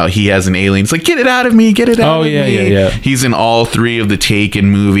find out he has an alien. It's like, get it out of me, get it out of me. Yeah. He's in all 3 of the Taken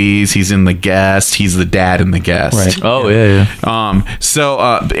movies. He's in The Guest. He's the dad in The Guest. Right. Oh, yeah.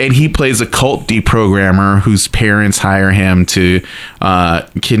 And he plays a cult deprogrammer whose parents hire him to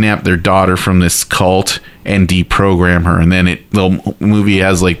kidnap their daughter from this cult and deprogram her. And then the movie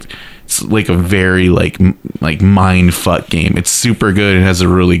has, like, It's like a very like mind fuck game. It's super good. It has a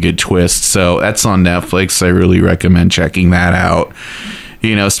really good twist. So that's on Netflix. I really recommend checking that out.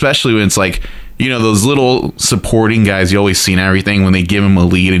 You know, especially when it's like, you know, those little supporting guys you always see in everything, when they give him a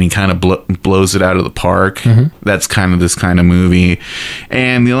lead and he kind of blows it out of the park. That's kind of this kind of movie.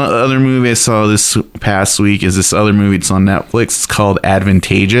 And the other movie I saw this past week is this other movie. It's on Netflix. It's called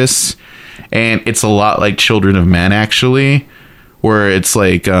Advantageous. And it's a lot like Children of Men, actually, where it's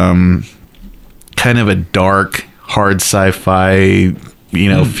like kind of a dark, hard sci-fi, you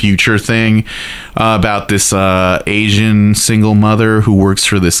know, future thing about this Asian single mother who works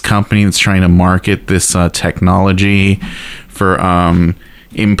for this company that's trying to market this technology for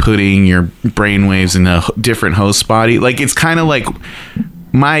inputting your brainwaves in a different host body. Like, it's kind of like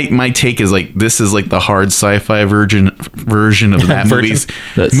my take is like, this is like the hard sci-fi version of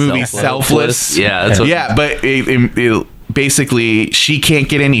that movie Selfless. Yeah, but it basically, she can't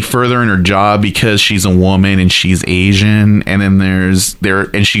get any further in her job because she's a woman and she's Asian, and then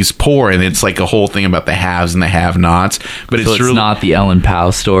and she's poor, and it's like a whole thing about the haves and the have-nots. But so it's really not the Ellen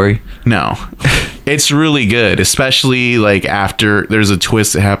Powell story. No, it's really good, especially like after there's a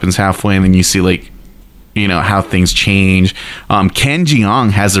twist that happens halfway, and then you see like, you know, how things change. Ken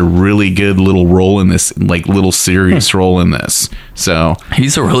Jeong has a really good little role in this, like little serious role in this. So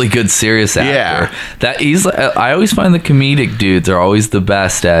he's a really good serious actor. Yeah, I always find the comedic dudes are always the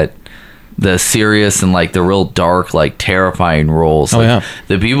best at the serious and like the real dark, like terrifying roles. Like,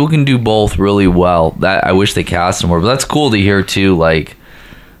 the people can do both really well. That I wish they cast them more, but that's cool to hear too. Like,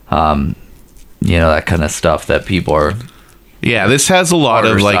 you know, that kind of stuff that people are. Yeah, this has a lot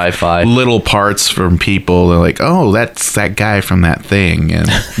of like sci-fi little parts from people. They're like, oh, that's that guy from that thing, and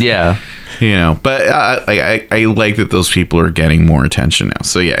yeah, you know. But I like that those people are getting more attention now.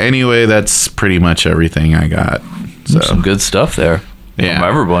 So yeah. Anyway, that's pretty much everything I got. So some good stuff there. Yeah, from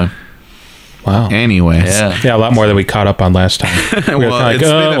everyone. Wow. Anyways, yeah, a lot more than we caught up on last time. Well, it's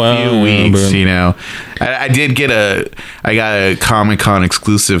been a few weeks, you know. I got a Comic-Con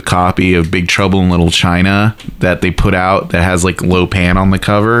exclusive copy of Big Trouble in Little China that they put out that has like Lopan on the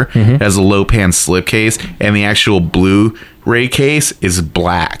cover. It has a Lopan slipcase, and the actual Blu-ray case is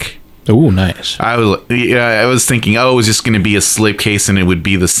black. Oh, nice. I was thinking, oh, it was just going to be a slipcase and it would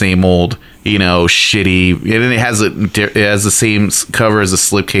be the same old, you know, shitty. And then it has the same cover as a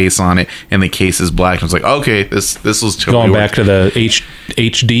slipcase on it, and the case is black. I was like, okay, this was totally going back to the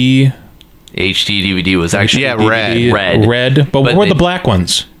HD DVD was actually red. But what were the black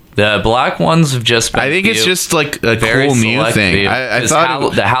ones? The black ones have just been, I think it's just like a cool new thing. I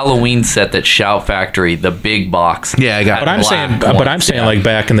thought the Halloween set that Shout Factory, the big box. Yeah, I got. But I'm saying like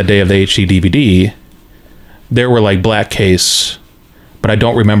back in the day of the HD DVD, there were like black case, but I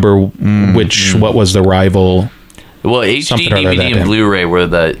don't remember what was the rival. Well, HD DVD and Blu-ray were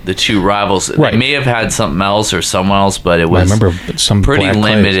the two rivals. Right. They may have had something else or someone else, but it was I remember some pretty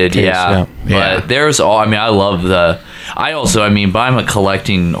limited. Case, yeah. But there's all. I mean, I love the. But I'm a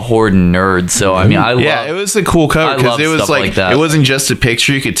collecting hoarding nerd, so I mean, it was a cool cover because it was like it wasn't just a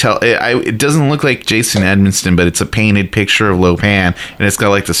picture. You could tell it doesn't look like Jason Edmonston, but it's a painted picture of Lopan, and it's got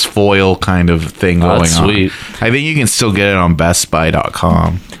like this foil kind of thing going on. Sweet. I think you can still get it on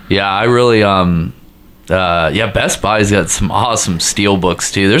BestBuy.com. Yeah, I really Best Buy's got some awesome steel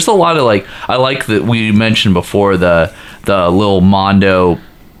books too. There's a lot of like I like that we mentioned before the little Mondo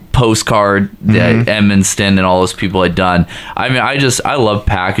postcard that Edmonston and all those people had done. I mean, I love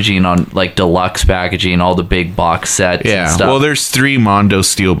packaging on like deluxe packaging, all the big box sets and stuff. Well, there's 3 Mondo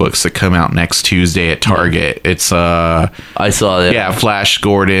steelbooks that come out next Tuesday at Target. It's I saw that. Yeah, Flash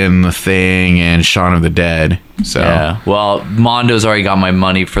Gordon, The Thing, and Shaun of the Dead. So yeah. Well, Mondo's already got my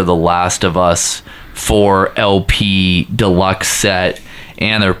money for The Last of Us 4 LP deluxe set,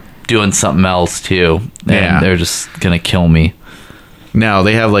 and they're doing something else too. And they're just gonna kill me. No,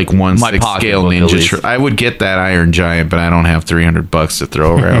 they have like 1/6 scale ninja. I would get that Iron Giant, but I don't have $300 to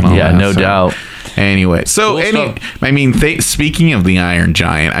throw around. Yeah, no doubt. Anyway, speaking of the Iron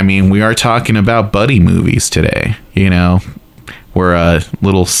Giant, I mean, we are talking about buddy movies today. You know, where a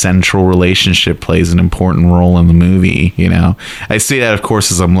little central relationship plays an important role in the movie. You know, I say that, of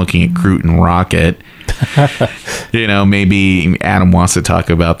course, as I'm looking at Groot and Rocket. You know, maybe Adam wants to talk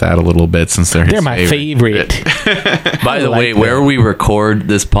about that a little bit since they're my favorite. By the way, where we record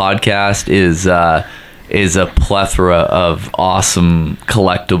this podcast is a plethora of awesome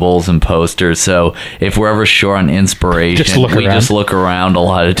collectibles and posters. So if we're ever short on inspiration, just look around a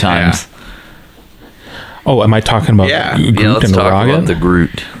lot of times. Yeah. Oh, am I talking about Groot let's and talk Rocket? about the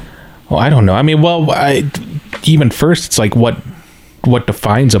Groot. Well, I don't know. I mean, even first, it's like what what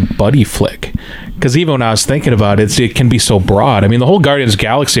defines a buddy flick. Because even when I was thinking about it, it can be so broad. I mean, the whole Guardians of the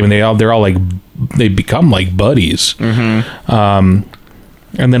Galaxy, I mean, they're all like, they become like buddies. And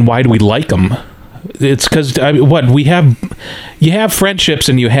then why do we like them? It's because you have friendships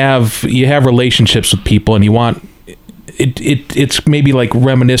and you have relationships with people, and you want it's maybe like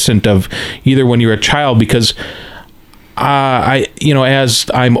reminiscent of either when you're a child, because as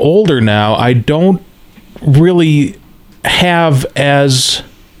I'm older now, I don't really have as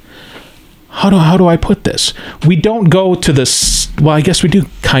how do I put this? We don't go to this. Well, I guess we do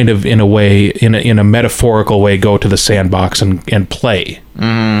kind of, in a way, in a metaphorical way, go to the sandbox and play,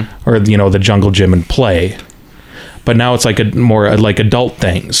 or the jungle gym and play. But now it's like more like adult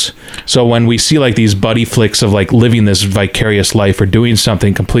things. So when we see like these buddy flicks of like living this vicarious life or doing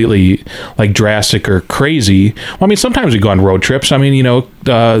something completely like drastic or crazy, well, I mean, sometimes we go on road trips. I mean,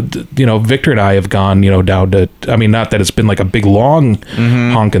 Victor and I have gone, down to, I mean, not that it's been like a big long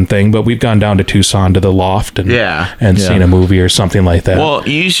honking thing, but we've gone down to Tucson to the Loft and seen a movie or something like that. Well,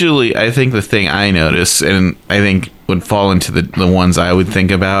 usually I think the thing I notice, and I think would fall into the ones I would think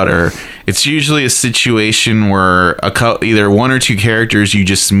about, or it's usually a situation where either one or two characters you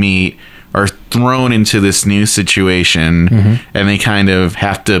just meet are thrown into this new situation, and they kind of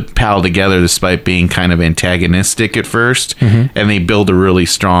have to pal together despite being kind of antagonistic at first, and they build a really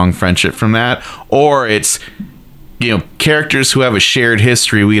strong friendship from that. Or it's characters who have a shared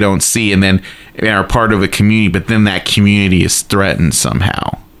history we don't see and then are part of a community, but then that community is threatened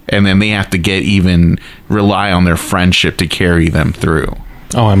somehow, and then they have to rely on their friendship to carry them through.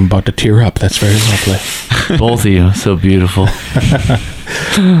 Oh, I'm about to tear up. That's very lovely. Both of you, so beautiful.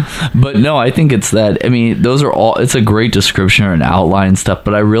 But no, I think it's that. I mean, those are all. It's a great description or an outline stuff.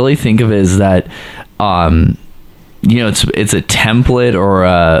 But I really think of it as that. It's a template or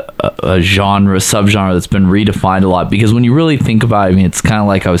a genre, subgenre that's been redefined a lot, because when you really think about it, I mean, it's kind of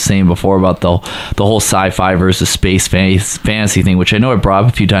like I was saying before about the whole sci-fi versus space fantasy thing, which I know I brought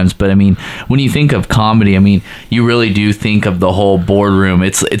up a few times, but I mean, when you think of comedy, I mean, you really do think of the whole Boardroom.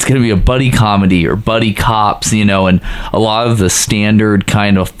 It's going to be a buddy comedy or buddy cops, and a lot of the standard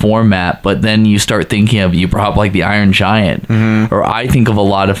kind of format, but then you start thinking of, you brought up like the Iron Giant, or I think of a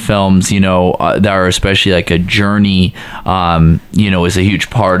lot of films, that are especially like a journey, is a huge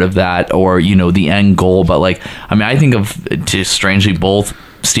part of that, or the end goal. But like, I mean, I think of, just strangely, both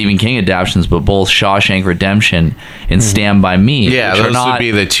Stephen King adaptations, but both Shawshank Redemption and Stand By Me. Yeah, those would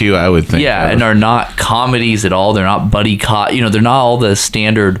be the two I would think. Yeah, of. And are not comedies at all. They're not buddy cop. They're not all the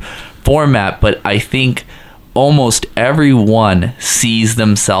standard format. But I think almost everyone sees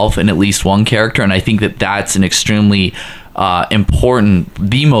themselves in at least one character, and I think that that's an extremely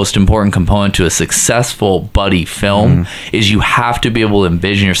the most important component to a successful buddy film is you have to be able to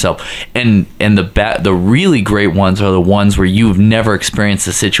envision yourself, and the really great ones are the ones where you've never experienced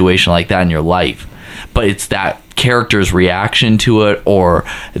a situation like that in your life, but it's that character's reaction to it, or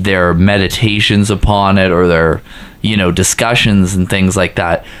their meditations upon it, or their discussions and things like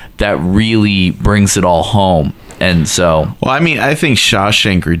that really brings it all home. And so, well, I mean, I think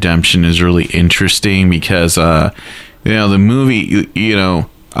Shawshank Redemption is really interesting because the movie,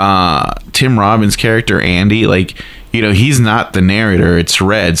 Tim Robbins' character, Andy, like, he's not the narrator, it's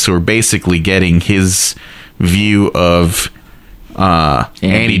Red. So we're basically getting his view of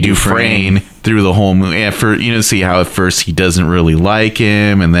Andy Dufresne through the whole movie. And see how at first he doesn't really like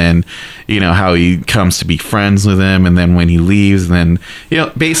him, and then, how he comes to be friends with him, and then when he leaves, and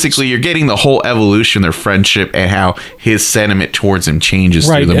then, basically you're getting the whole evolution of their friendship and how his sentiment towards him changes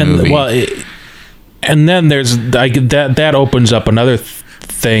through the movie. And then there's that opens up another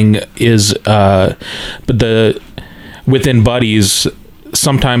thing is, within buddies,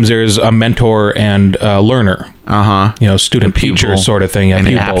 sometimes there's a mentor and a learner, student teacher sort of thing, an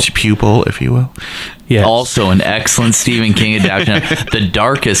apt pupil, if you will. Yes. Also an excellent Stephen King adaptation, the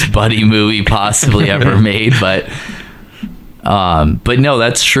darkest buddy movie possibly ever made, but no,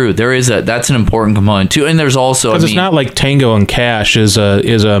 that's true. That's an important component too, and there's also, because it's not like Tango and Cash is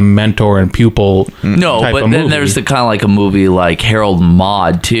a mentor and pupil. No, type but of then movie. there's the kind of like a movie like Harold and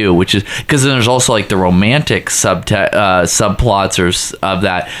Maude too, which is, because then there's also like the romantic subplots of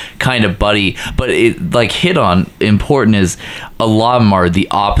that kind of buddy. But it like hit on important is a lot of them are the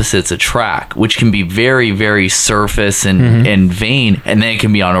opposites attract, which can be very, very surface and vain, and then it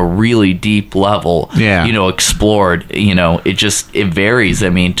can be on a really deep level. Yeah, explored. It varies. I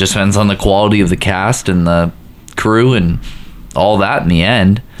mean, it just depends on the quality of the cast and the crew and all that in the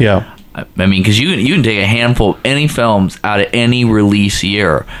end. Yeah. I mean, because you can take a handful of any films out of any release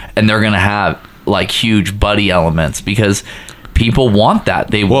year, and they're going to have like huge buddy elements, because people want that.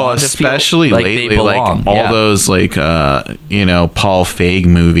 They want especially to feel like lately, they belong. like all those like Paul Feig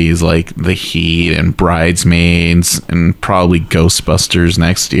movies, like The Heat and Bridesmaids, and probably Ghostbusters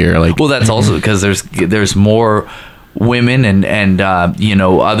next year. Like, well, that's also because there's more women and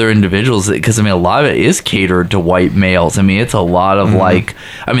other individuals, because I mean a lot of it is catered to white males. I mean it's a lot of like,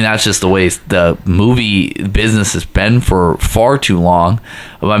 I mean that's just the way the movie business has been for far too long.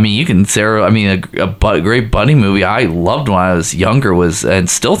 I mean you can a great buddy movie I loved when I was younger was, and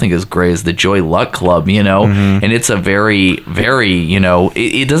still think is great, is the Joy Luck Club, and it's a very very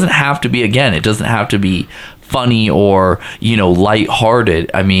it doesn't have to be, again, it doesn't have to be funny or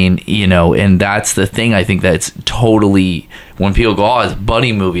lighthearted. I mean, and that's the thing. I think that's totally, when people go, "Oh, it's a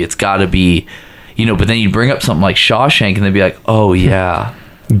buddy movie, it's got to be," But then you bring up something like Shawshank, and they'd be like, "Oh yeah,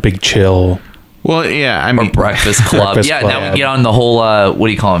 Big Chill." Well, yeah, I mean, or Breakfast Club. Breakfast yeah, Club. now we get on the whole what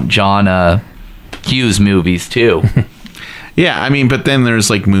do you call them, John Hughes movies too. yeah, I mean, but then there's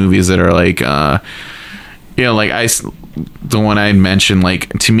like movies that are like, the one I mentioned, like,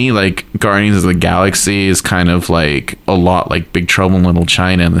 to me, like Guardians of the Galaxy is kind of like a lot like Big Trouble in Little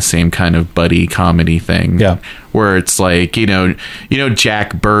China, and the same kind of buddy comedy thing. Yeah, where it's like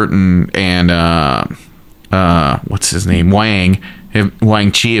Jack Burton and what's his name, Wang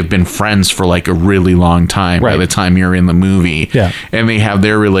Chi have been friends for like a really long time by the time you're in the movie. Yeah. And they have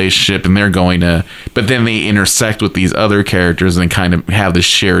their relationship, and they're but then they intersect with these other characters and kind of have this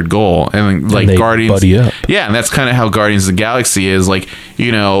shared goal. And like Guardians, buddy up. yeah, and that's kind of how Guardians of the Galaxy is. Like,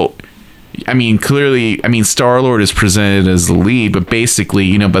 I mean, clearly, Star-Lord is presented as the lead, but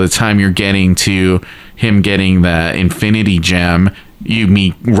basically, by the time you're getting to him getting the Infinity Gem, you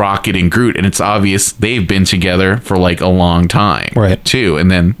meet Rocket and Groot, and it's obvious they've been together for like a long time, right? Too,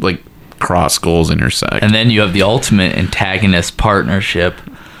 and then like cross goals intersect, and then you have the ultimate antagonist partnership,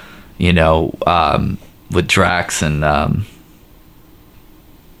 with Drax and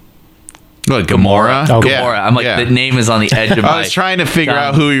Gamora. Oh, Gamora. I'm like, the name is on the edge of my... I was trying to figure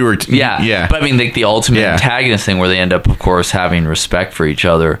out who you were... yeah. But I mean, like the ultimate antagonist thing, where they end up, of course, having respect for each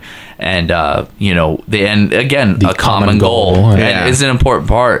other, and they end, again, a common goal, and is an important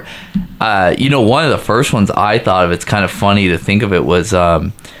part. One of the first ones I thought of, it's kind of funny to think of it, was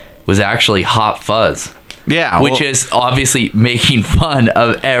actually Hot Fuzz. Yeah, which is obviously making fun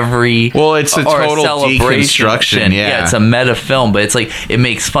of every... Well, it's a total deconstruction. Yeah, it's a meta film, but it's like it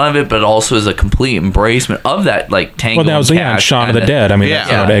makes fun of it, but it also is a complete embracement of that, like Tango. Well, that was Shaun of the Dead. I mean,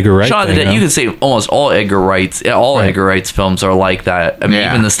 that's not Edgar Wright. Shaun of the Dead. You could say almost all Edgar Wright's films are like that. I mean,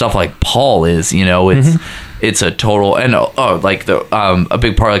 even the stuff like Paul is. It's a total, and like a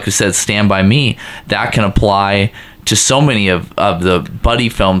big part, like we said, Stand By Me, that can apply to so many of the buddy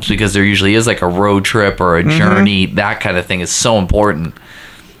films, because there usually is like a road trip or a journey. That kind of thing is so important.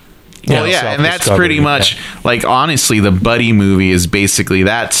 Well, yeah, and that's pretty much like, honestly, the buddy movie is basically,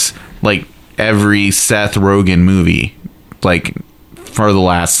 that's like every Seth Rogen movie, like for the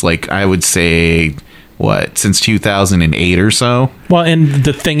last, like, I would say, since 2008 or so. Well, and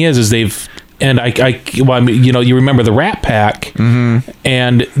the thing is they've... And you remember the Rat Pack,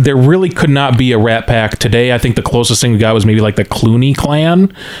 and there really could not be a Rat Pack today. I think the closest thing we got was maybe like the Clooney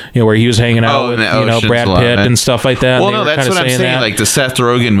Clan, where he was hanging out with Brad Pitt and stuff like that. Well, no, that's what I'm saying. Like the Seth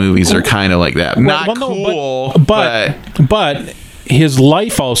Rogen movies are kind of like that. Not cool, but his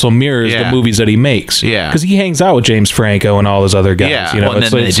life also mirrors the movies that he makes. Yeah, because he hangs out with James Franco and all those other guys. Yeah, and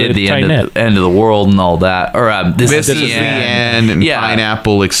then they did the end of the world and all that. Or this is the end. And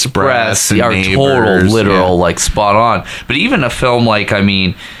Pineapple Express. Our total literal like spot on. But even a film like, like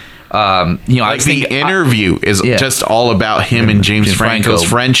The Interview is just all about him and James Franco's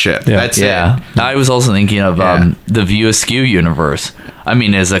friendship. Yeah. That's it. I was also thinking of the View Askew universe. I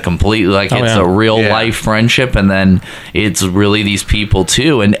mean, as a complete, like, it's a real life friendship, and then it's really these people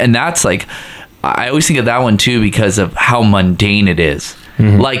too. And that's like, I always think of that one too because of how mundane it is.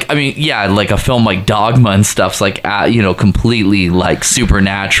 Like, I mean, like a film like Dogma and stuff's like, completely like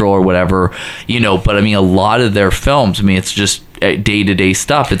supernatural or whatever, but I mean, a lot of their films, I mean, it's just day-to-day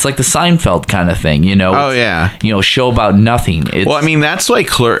stuff. It's like the Seinfeld kind of thing, show about nothing. Well, I mean, that's why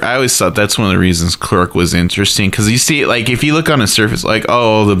Clerk, I always thought that's one of the reasons Clerk was interesting, because you see, like, if you look on the surface, like,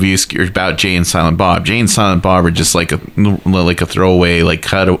 the View Askew about Jay and Silent Bob. Jay and Silent Bob are just like a throwaway, like,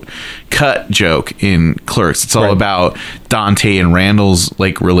 cut joke in Clerks. It's all about Dante and Randall's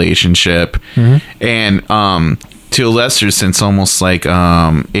like relationship, and to a lesser sense, almost like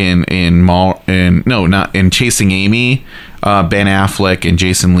in Chasing Amy, Ben Affleck and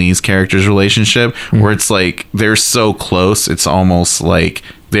Jason Lee's character's relationship, where it's like they're so close, it's almost like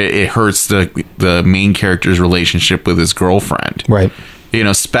it hurts the main character's relationship with his girlfriend, right?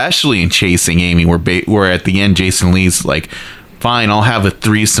 Especially in Chasing Amy, where at the end Jason Lee's like fine, I'll have a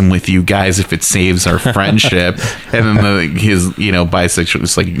threesome with you guys if it saves our friendship. And then his, bisexual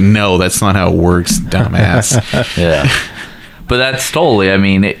is like, no, that's not how it works, dumbass. Yeah. But that's totally, I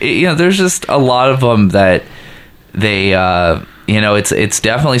mean, there's just a lot of them that they, it's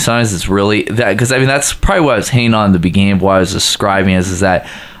definitely sometimes it's really that, because I mean, that's probably what I was hanging on in the beginning of what I was describing is that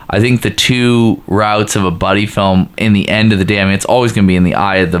I think the two routes of a buddy film in the end of the day, I mean, it's always going to be in the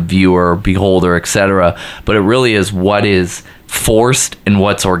eye of the viewer, beholder, etc. But it really is what is forced and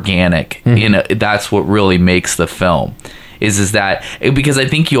what's organic. Mm-hmm. That's what really makes the film. Is that because I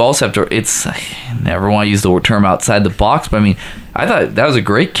think you also have to. I never want to use the term outside the box, but I mean, I thought that was a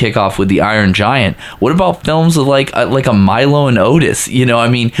great kickoff with the Iron Giant. What about films of like a Milo and Otis? I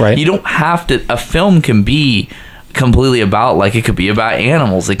mean, right. You don't have to. A film can be completely about, like, it could be about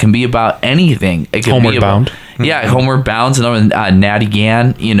animals, it can be about anything. It can Homeward be about, Bound. Yeah, Homeward Bound's another Natty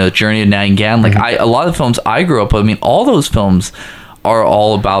Gann, Journey of Natty Gann. Like, a lot of the films I grew up with, I mean, all those films are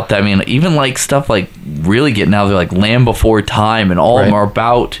all about that. I mean, even like stuff like really getting out there, like Land Before Time, and all of them are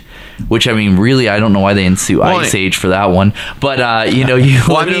about. Which, I mean, really, I don't know why they didn't sue Ice Age for that one. But,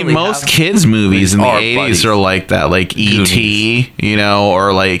 Well, I mean, most kids' movies in the 80s are like that. Like E.T.,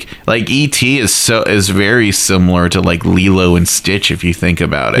 or like E.T. is very similar to, like, Lilo and Stitch, if you think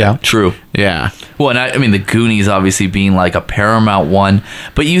about it. Yeah, true. Yeah. Well, and I mean, the Goonies obviously being, like, a Paramount one.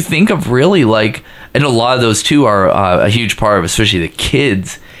 But you think of really, like, and a lot of those, too, are a huge part of, especially the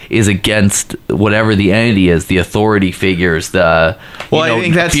kids, is against whatever the entity is, the authority figures, I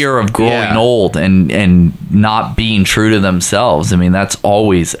think that's fear of growing old and not being true to themselves. I mean, that's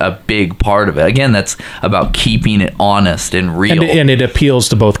always a big part of it. Again, that's about keeping it honest and real. And it appeals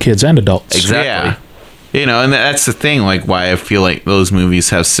to both kids and adults. Exactly. Yeah. And that's the thing, like, why I feel like those movies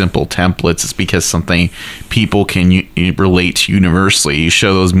have simple templates is because something people can relate to universally. You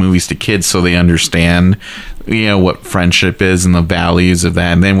show those movies to kids so they understand, what friendship is and the values of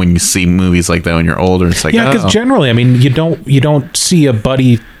that. And then when you see movies like that when you're older, it's like, because generally, I mean, you don't see a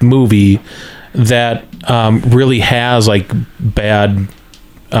buddy movie that really has, like, bad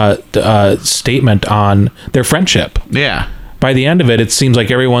statement on their friendship. Yeah. By the end of it, it seems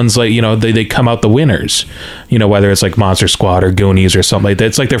like everyone's like, they come out the winners, whether it's like Monster Squad or Goonies or something like that.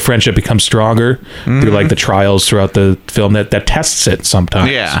 It's like their friendship becomes stronger through, like, the trials throughout the film that tests it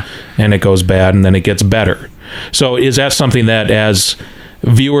sometimes. Yeah. And it goes bad and then it gets better. So is that something that, as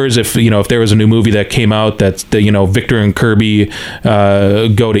viewers, if there was a new movie that came out that Victor and Kirby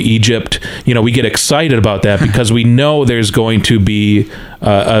go to Egypt, we get excited about that because we know there's going to be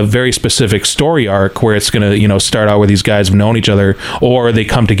a very specific story arc where it's going to start out where these guys have known each other, or they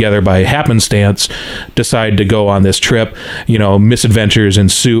come together by happenstance, decide to go on this trip, misadventures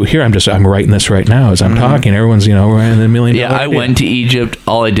ensue. Here I'm writing this right now as I'm talking. Everyone's writing $1 million. Yeah, I went to Egypt.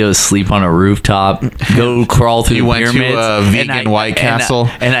 All I did was sleep on a rooftop, go crawl through the pyramids. You went to a vegan White Castle.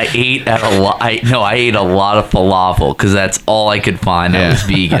 And I ate I ate a lot of falafel because that's all I could find that was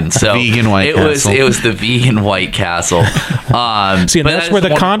vegan. So vegan White Castle. It was the vegan White Castle. See, and that's where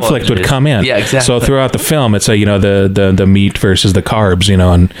the conflict would come in. Yeah, exactly. So throughout the film, it's the meat versus the carbs,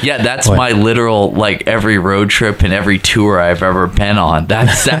 and yeah, that's my literal, like, every road trip and every tour I've ever been on.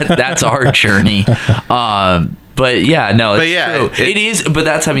 That's our journey. But yeah, no, it's true. It is, but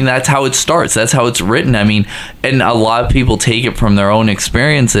that's how it starts. That's how it's written. I mean, and a lot of people take it from their own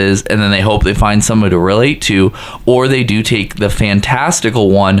experiences, and then they hope they find somebody to relate to, or they do take the fantastical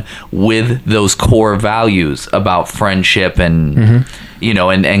one with those core values about friendship and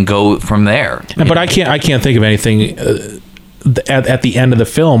and go from there. But I can't think of anything at the end of the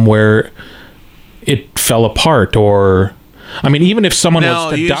film where it fell apart, or. I mean, even if someone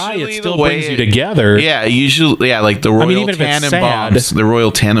was to die, it still brings you together. Yeah, usually, like the Royal Tannenbaums. The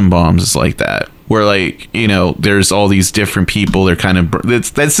Royal Tannenbaums is like that, where, like, there's all these different people. They're kind of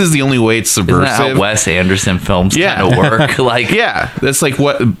this is the only way it's subversive. Isn't that how Wes Anderson films kind of work? Like, yeah, that's like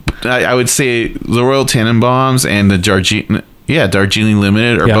what I would say. The Royal Tannenbaums and the Darjeeling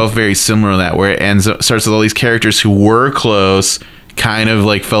Limited are both very similar in that, where it starts with all these characters who were close, kind of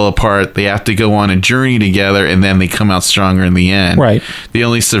like fell apart. They have to go on a journey together, and then they come out stronger in the end. Right. The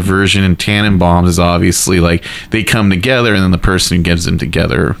only subversion in Tannenbaums is obviously like they come together, and then the person who gives them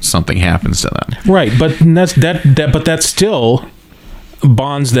together, something happens to them. Right, but that still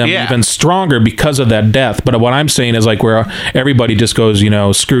bonds them even stronger because of that death. But what I'm saying is, like, where everybody just goes,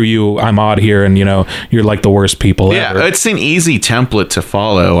 screw you, I'm out here, and you're like the worst people ever. Yeah, it's an easy template to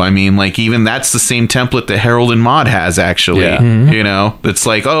follow. I mean, like, even that's the same template that Harold and Maude has, actually. Yeah. Mm-hmm. It's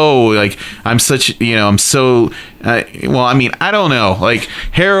like, oh, like, I'm such, I'm so well, I mean, I don't know, like,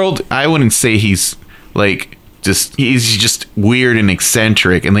 Harold, I wouldn't say he's like he's just weird and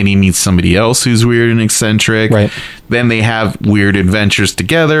eccentric, and then he meets somebody else who's weird and eccentric. Right. then they have weird adventures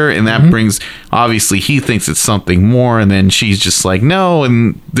together, and that brings, obviously he thinks it's something more, and then she's just like, no,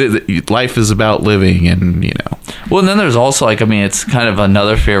 and life is about living, and well, and then there's also like, I mean, it's kind of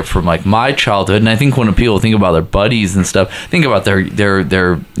another favorite from like my childhood, and I think when people think about their buddies and stuff, think about their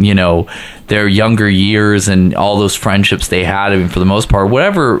younger years and all those friendships they had. I mean, for the most part,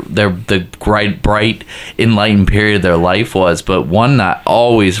 whatever the bright enlightened period of their life was, but one that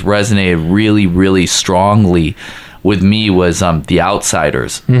always resonated really, really strongly with me was The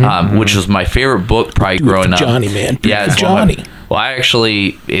Outsiders, which was my favorite book probably growing up. Johnny, man. Yeah, Johnny. Well,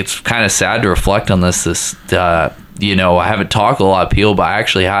 it's kind of sad to reflect on this. I haven't talked to a lot of people, but I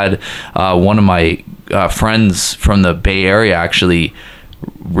actually had one of my friends from the Bay Area actually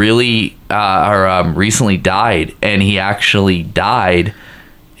recently died, and he actually died.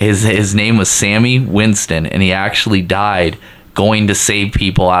 His name was Sammy Winston, and he actually died going to save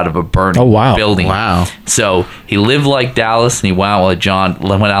people out of a burning building. Wow! So he lived like Dallas, and he went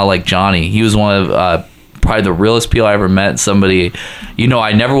out like Johnny. He was one of probably the realest people I ever met. Somebody,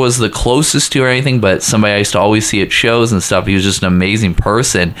 I never was the closest to or anything, but somebody I used to always see at shows and stuff. He was just an amazing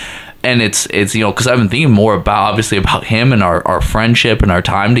person. And it's because I've been thinking more about him and our friendship and our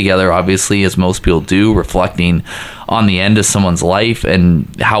time together, obviously, as most people do, reflecting on the end of someone's life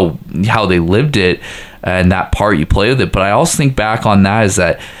and how they lived it and that part you play with it. But I also think back on that is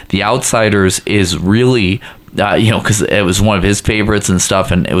that The Outsiders is really, because it was one of his favorites and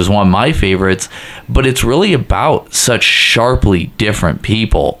stuff, and it was one of my favorites, but it's really about such sharply different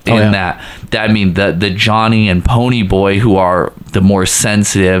people that I mean, the Johnny and Pony Boy, who are the more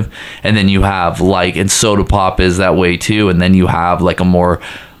sensitive, and then you have like, and Soda Pop is that way too, and then you have like a more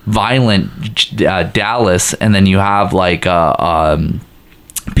violent Dallas, and then you have like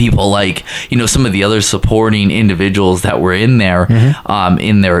people like some of the other supporting individuals that were in there,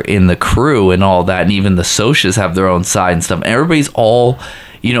 in the crew and all that, and even the Socias have their own side and stuff. And everybody's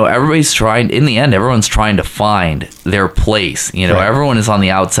trying, in the end, everyone's trying to find their place. Everyone is on the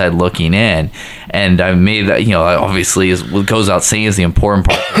outside looking in, and I made that. Obviously, is what goes out saying is the important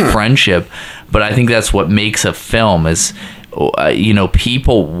part of friendship. But I think that's what makes a film is.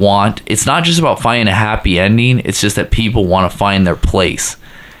 People want. It's not just about finding a happy ending. It's just that people want to find their place.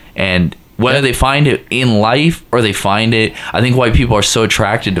 And whether they find it in life or they find it, I think why people are so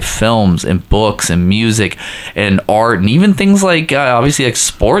attracted to films and books and music and art and even things like obviously like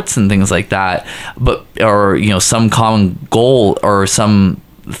sports and things like that, but or some common goal or some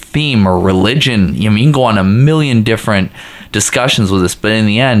theme or religion. You can go on a million different discussions with this, but in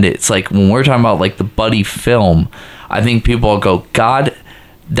the end, it's like when we're talking about like the buddy film, I think people will go, God,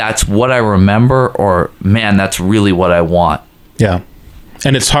 that's what I remember, or man, that's really what I want. Yeah.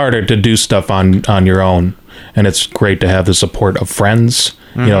 And it's harder to do stuff on your own, and it's great to have the support of friends,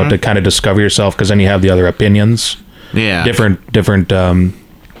 to kind of discover yourself, because then you have the other opinions. Yeah. Different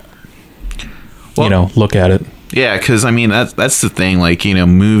look at it. Yeah, because I mean that's the thing. Like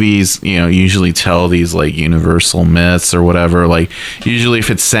movies, usually tell these like universal myths or whatever. Like usually, if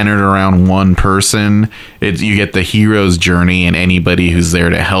it's centered around one person, you get the hero's journey, and anybody who's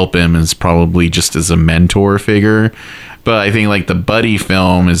there to help him is probably just as a mentor figure. But I think like the buddy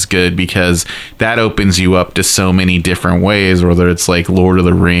film is good because that opens you up to so many different ways. Whether it's like Lord of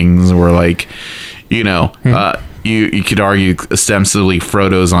the Rings or like You could argue ostensibly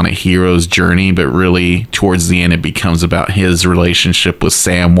Frodo's on a hero's journey, but really towards the end it becomes about his relationship with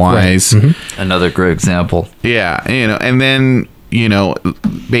Samwise. Right. Another great example. Yeah, and then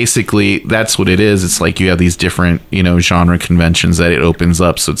basically that's what it is. It's like you have these different genre conventions that it opens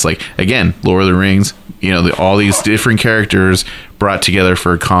up. So it's like, again, Lord of the Rings, all these different characters brought together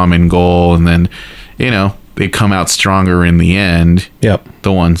for a common goal, and then they come out stronger in the end. Yep.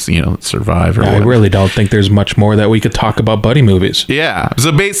 The ones, that survive. I really don't think there's much more that we could talk about buddy movies. Yeah.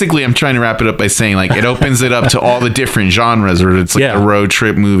 So basically, I'm trying to wrap it up by saying, like, it opens it up to all the different genres, or it's like a road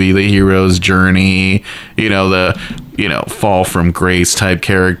trip movie, the hero's journey, the fall from grace type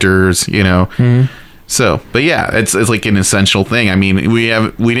characters, So, but yeah, it's like an essential thing. I mean, we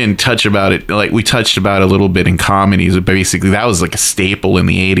didn't touch about it. Like we touched about it a little bit in comedies, but basically that was like a staple in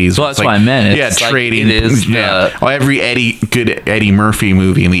the 80s. Well, that's what I meant. It's trading. It is. Every good Eddie Murphy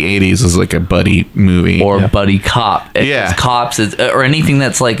movie in the 80s is like a buddy movie or buddy cop. It's cops or anything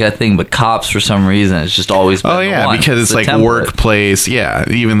that's like a thing, but cops for some reason it's just always been the one. Because it's like template. Workplace. Yeah,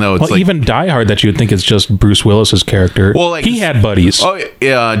 even though it's even Die Hard that you would think is just Bruce Willis's character. Well, like he had buddies. Oh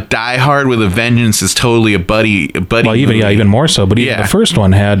yeah, Die Hard with a Vengeance is totally a buddy. Well, even more so. But even the first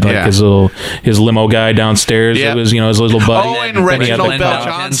one had like his limo guy downstairs. It was his little buddy. Oh, and Reginald Bell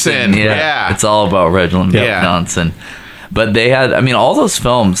Johnson. Yeah, it's all about Reginald Bell Johnson. But they had, I mean, all those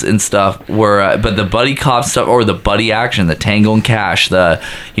films and stuff were, but the buddy cop stuff or the buddy action, the Tango and Cash, the,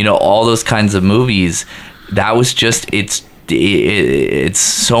 you know, all those kinds of movies, that was just, it's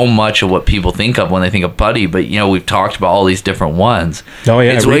so much of what people think of when they think of buddy. But you know, we've talked about all these different ones. Oh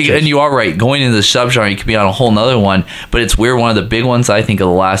yeah, and you are right, going into the subgenre, you could be on a whole nother one. But it's weird, one of the big ones I think of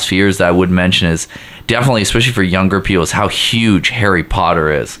the last few years that I would mention is definitely, especially for younger people, is how huge Harry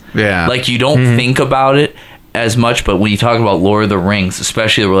Potter is. Yeah, like you don't think about it as much, but when you talk about Lord of the Rings,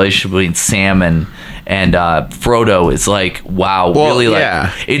 especially the relationship between Sam and Frodo, is like, wow, well, really, like,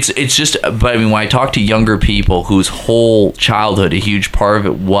 yeah. It's just, but I mean, when I talk to younger people whose whole childhood, a huge part of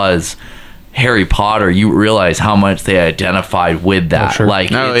it was Harry Potter, you realize how much they identified with that. Oh, sure.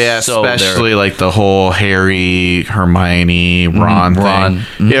 Like, especially like the whole Harry, Hermione, Ron thing.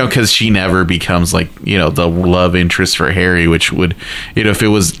 Mm-hmm. You know, because she never becomes like, you know, the love interest for Harry, which would, you know, if it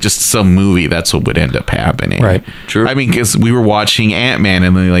was just some movie, that's what would end up happening. Right. True. I mean, because we were watching Ant-Man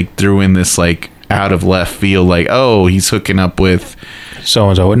and they like threw in this like out of left field, like, oh, he's hooking up with so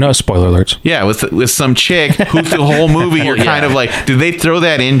and so. No spoiler alerts. Yeah, with some chick who the whole movie you're kind of like, did they throw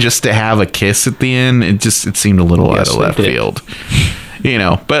that in just to have a kiss at the end? It seemed a little out of left field. You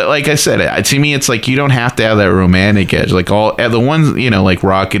know, but like I said, to me, it's like you don't have to have that romantic edge. Like all the ones, you know, like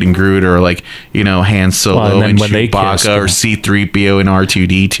Rocket and Groot, or like, you know, Han Solo and Chewbacca, or C-3PO and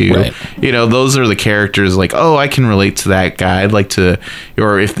R2-D2. Right. You know, those are the characters like, oh, I can relate to that guy. I'd like to,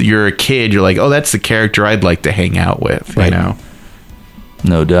 or if you're a kid, you're like, oh, that's the character I'd like to hang out with. Right. You know,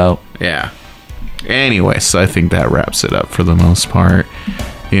 no doubt. Yeah. Anyway, so I think that wraps it up for the most part.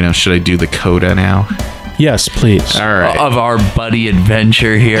 You know, should I do the coda now? Yes, please. All right. Of our buddy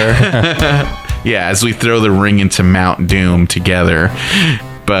adventure here. Yeah, as we throw the ring into Mount Doom together.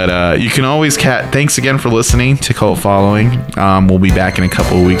 But you can always thanks again for listening to Cult Following. We'll be back in a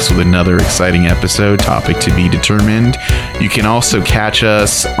couple of weeks with another exciting episode, topic to be determined. You can also catch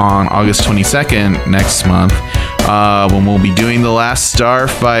us on August 22nd next month, when we'll be doing The Last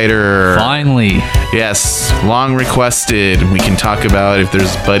Starfighter. Finally. Yes, long requested. We can talk about if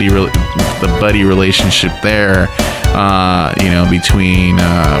there's the buddy relationship there, you know, between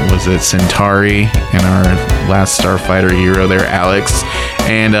was it Centauri and our Last Starfighter hero there, Alex.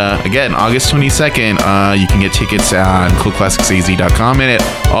 And again, August 22nd, you can get tickets on CultClassicsAZ.com and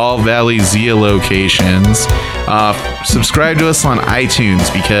at all Valley Zia locations. Subscribe to us on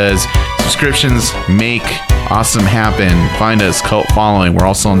iTunes because subscriptions make awesome happen. Find us, Cult Following. We're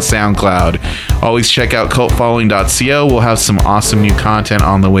also on SoundCloud. Always check out cultfollowing.co. We'll have some awesome new content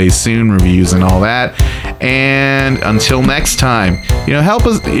on the way soon, reviews and all that. And until next time, you know, help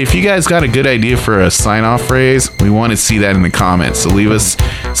us if you guys got a good idea for a sign-off phrase. We want to see that in the comments. So leave us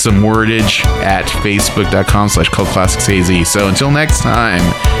some wordage at facebook.com/cultclassicsaz. So until next time,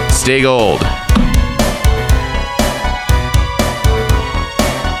 stay gold.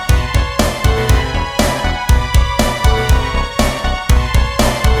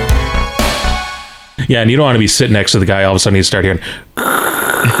 Yeah, and you don't want to be sitting next to the guy, all of a sudden you start hearing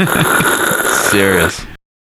serious.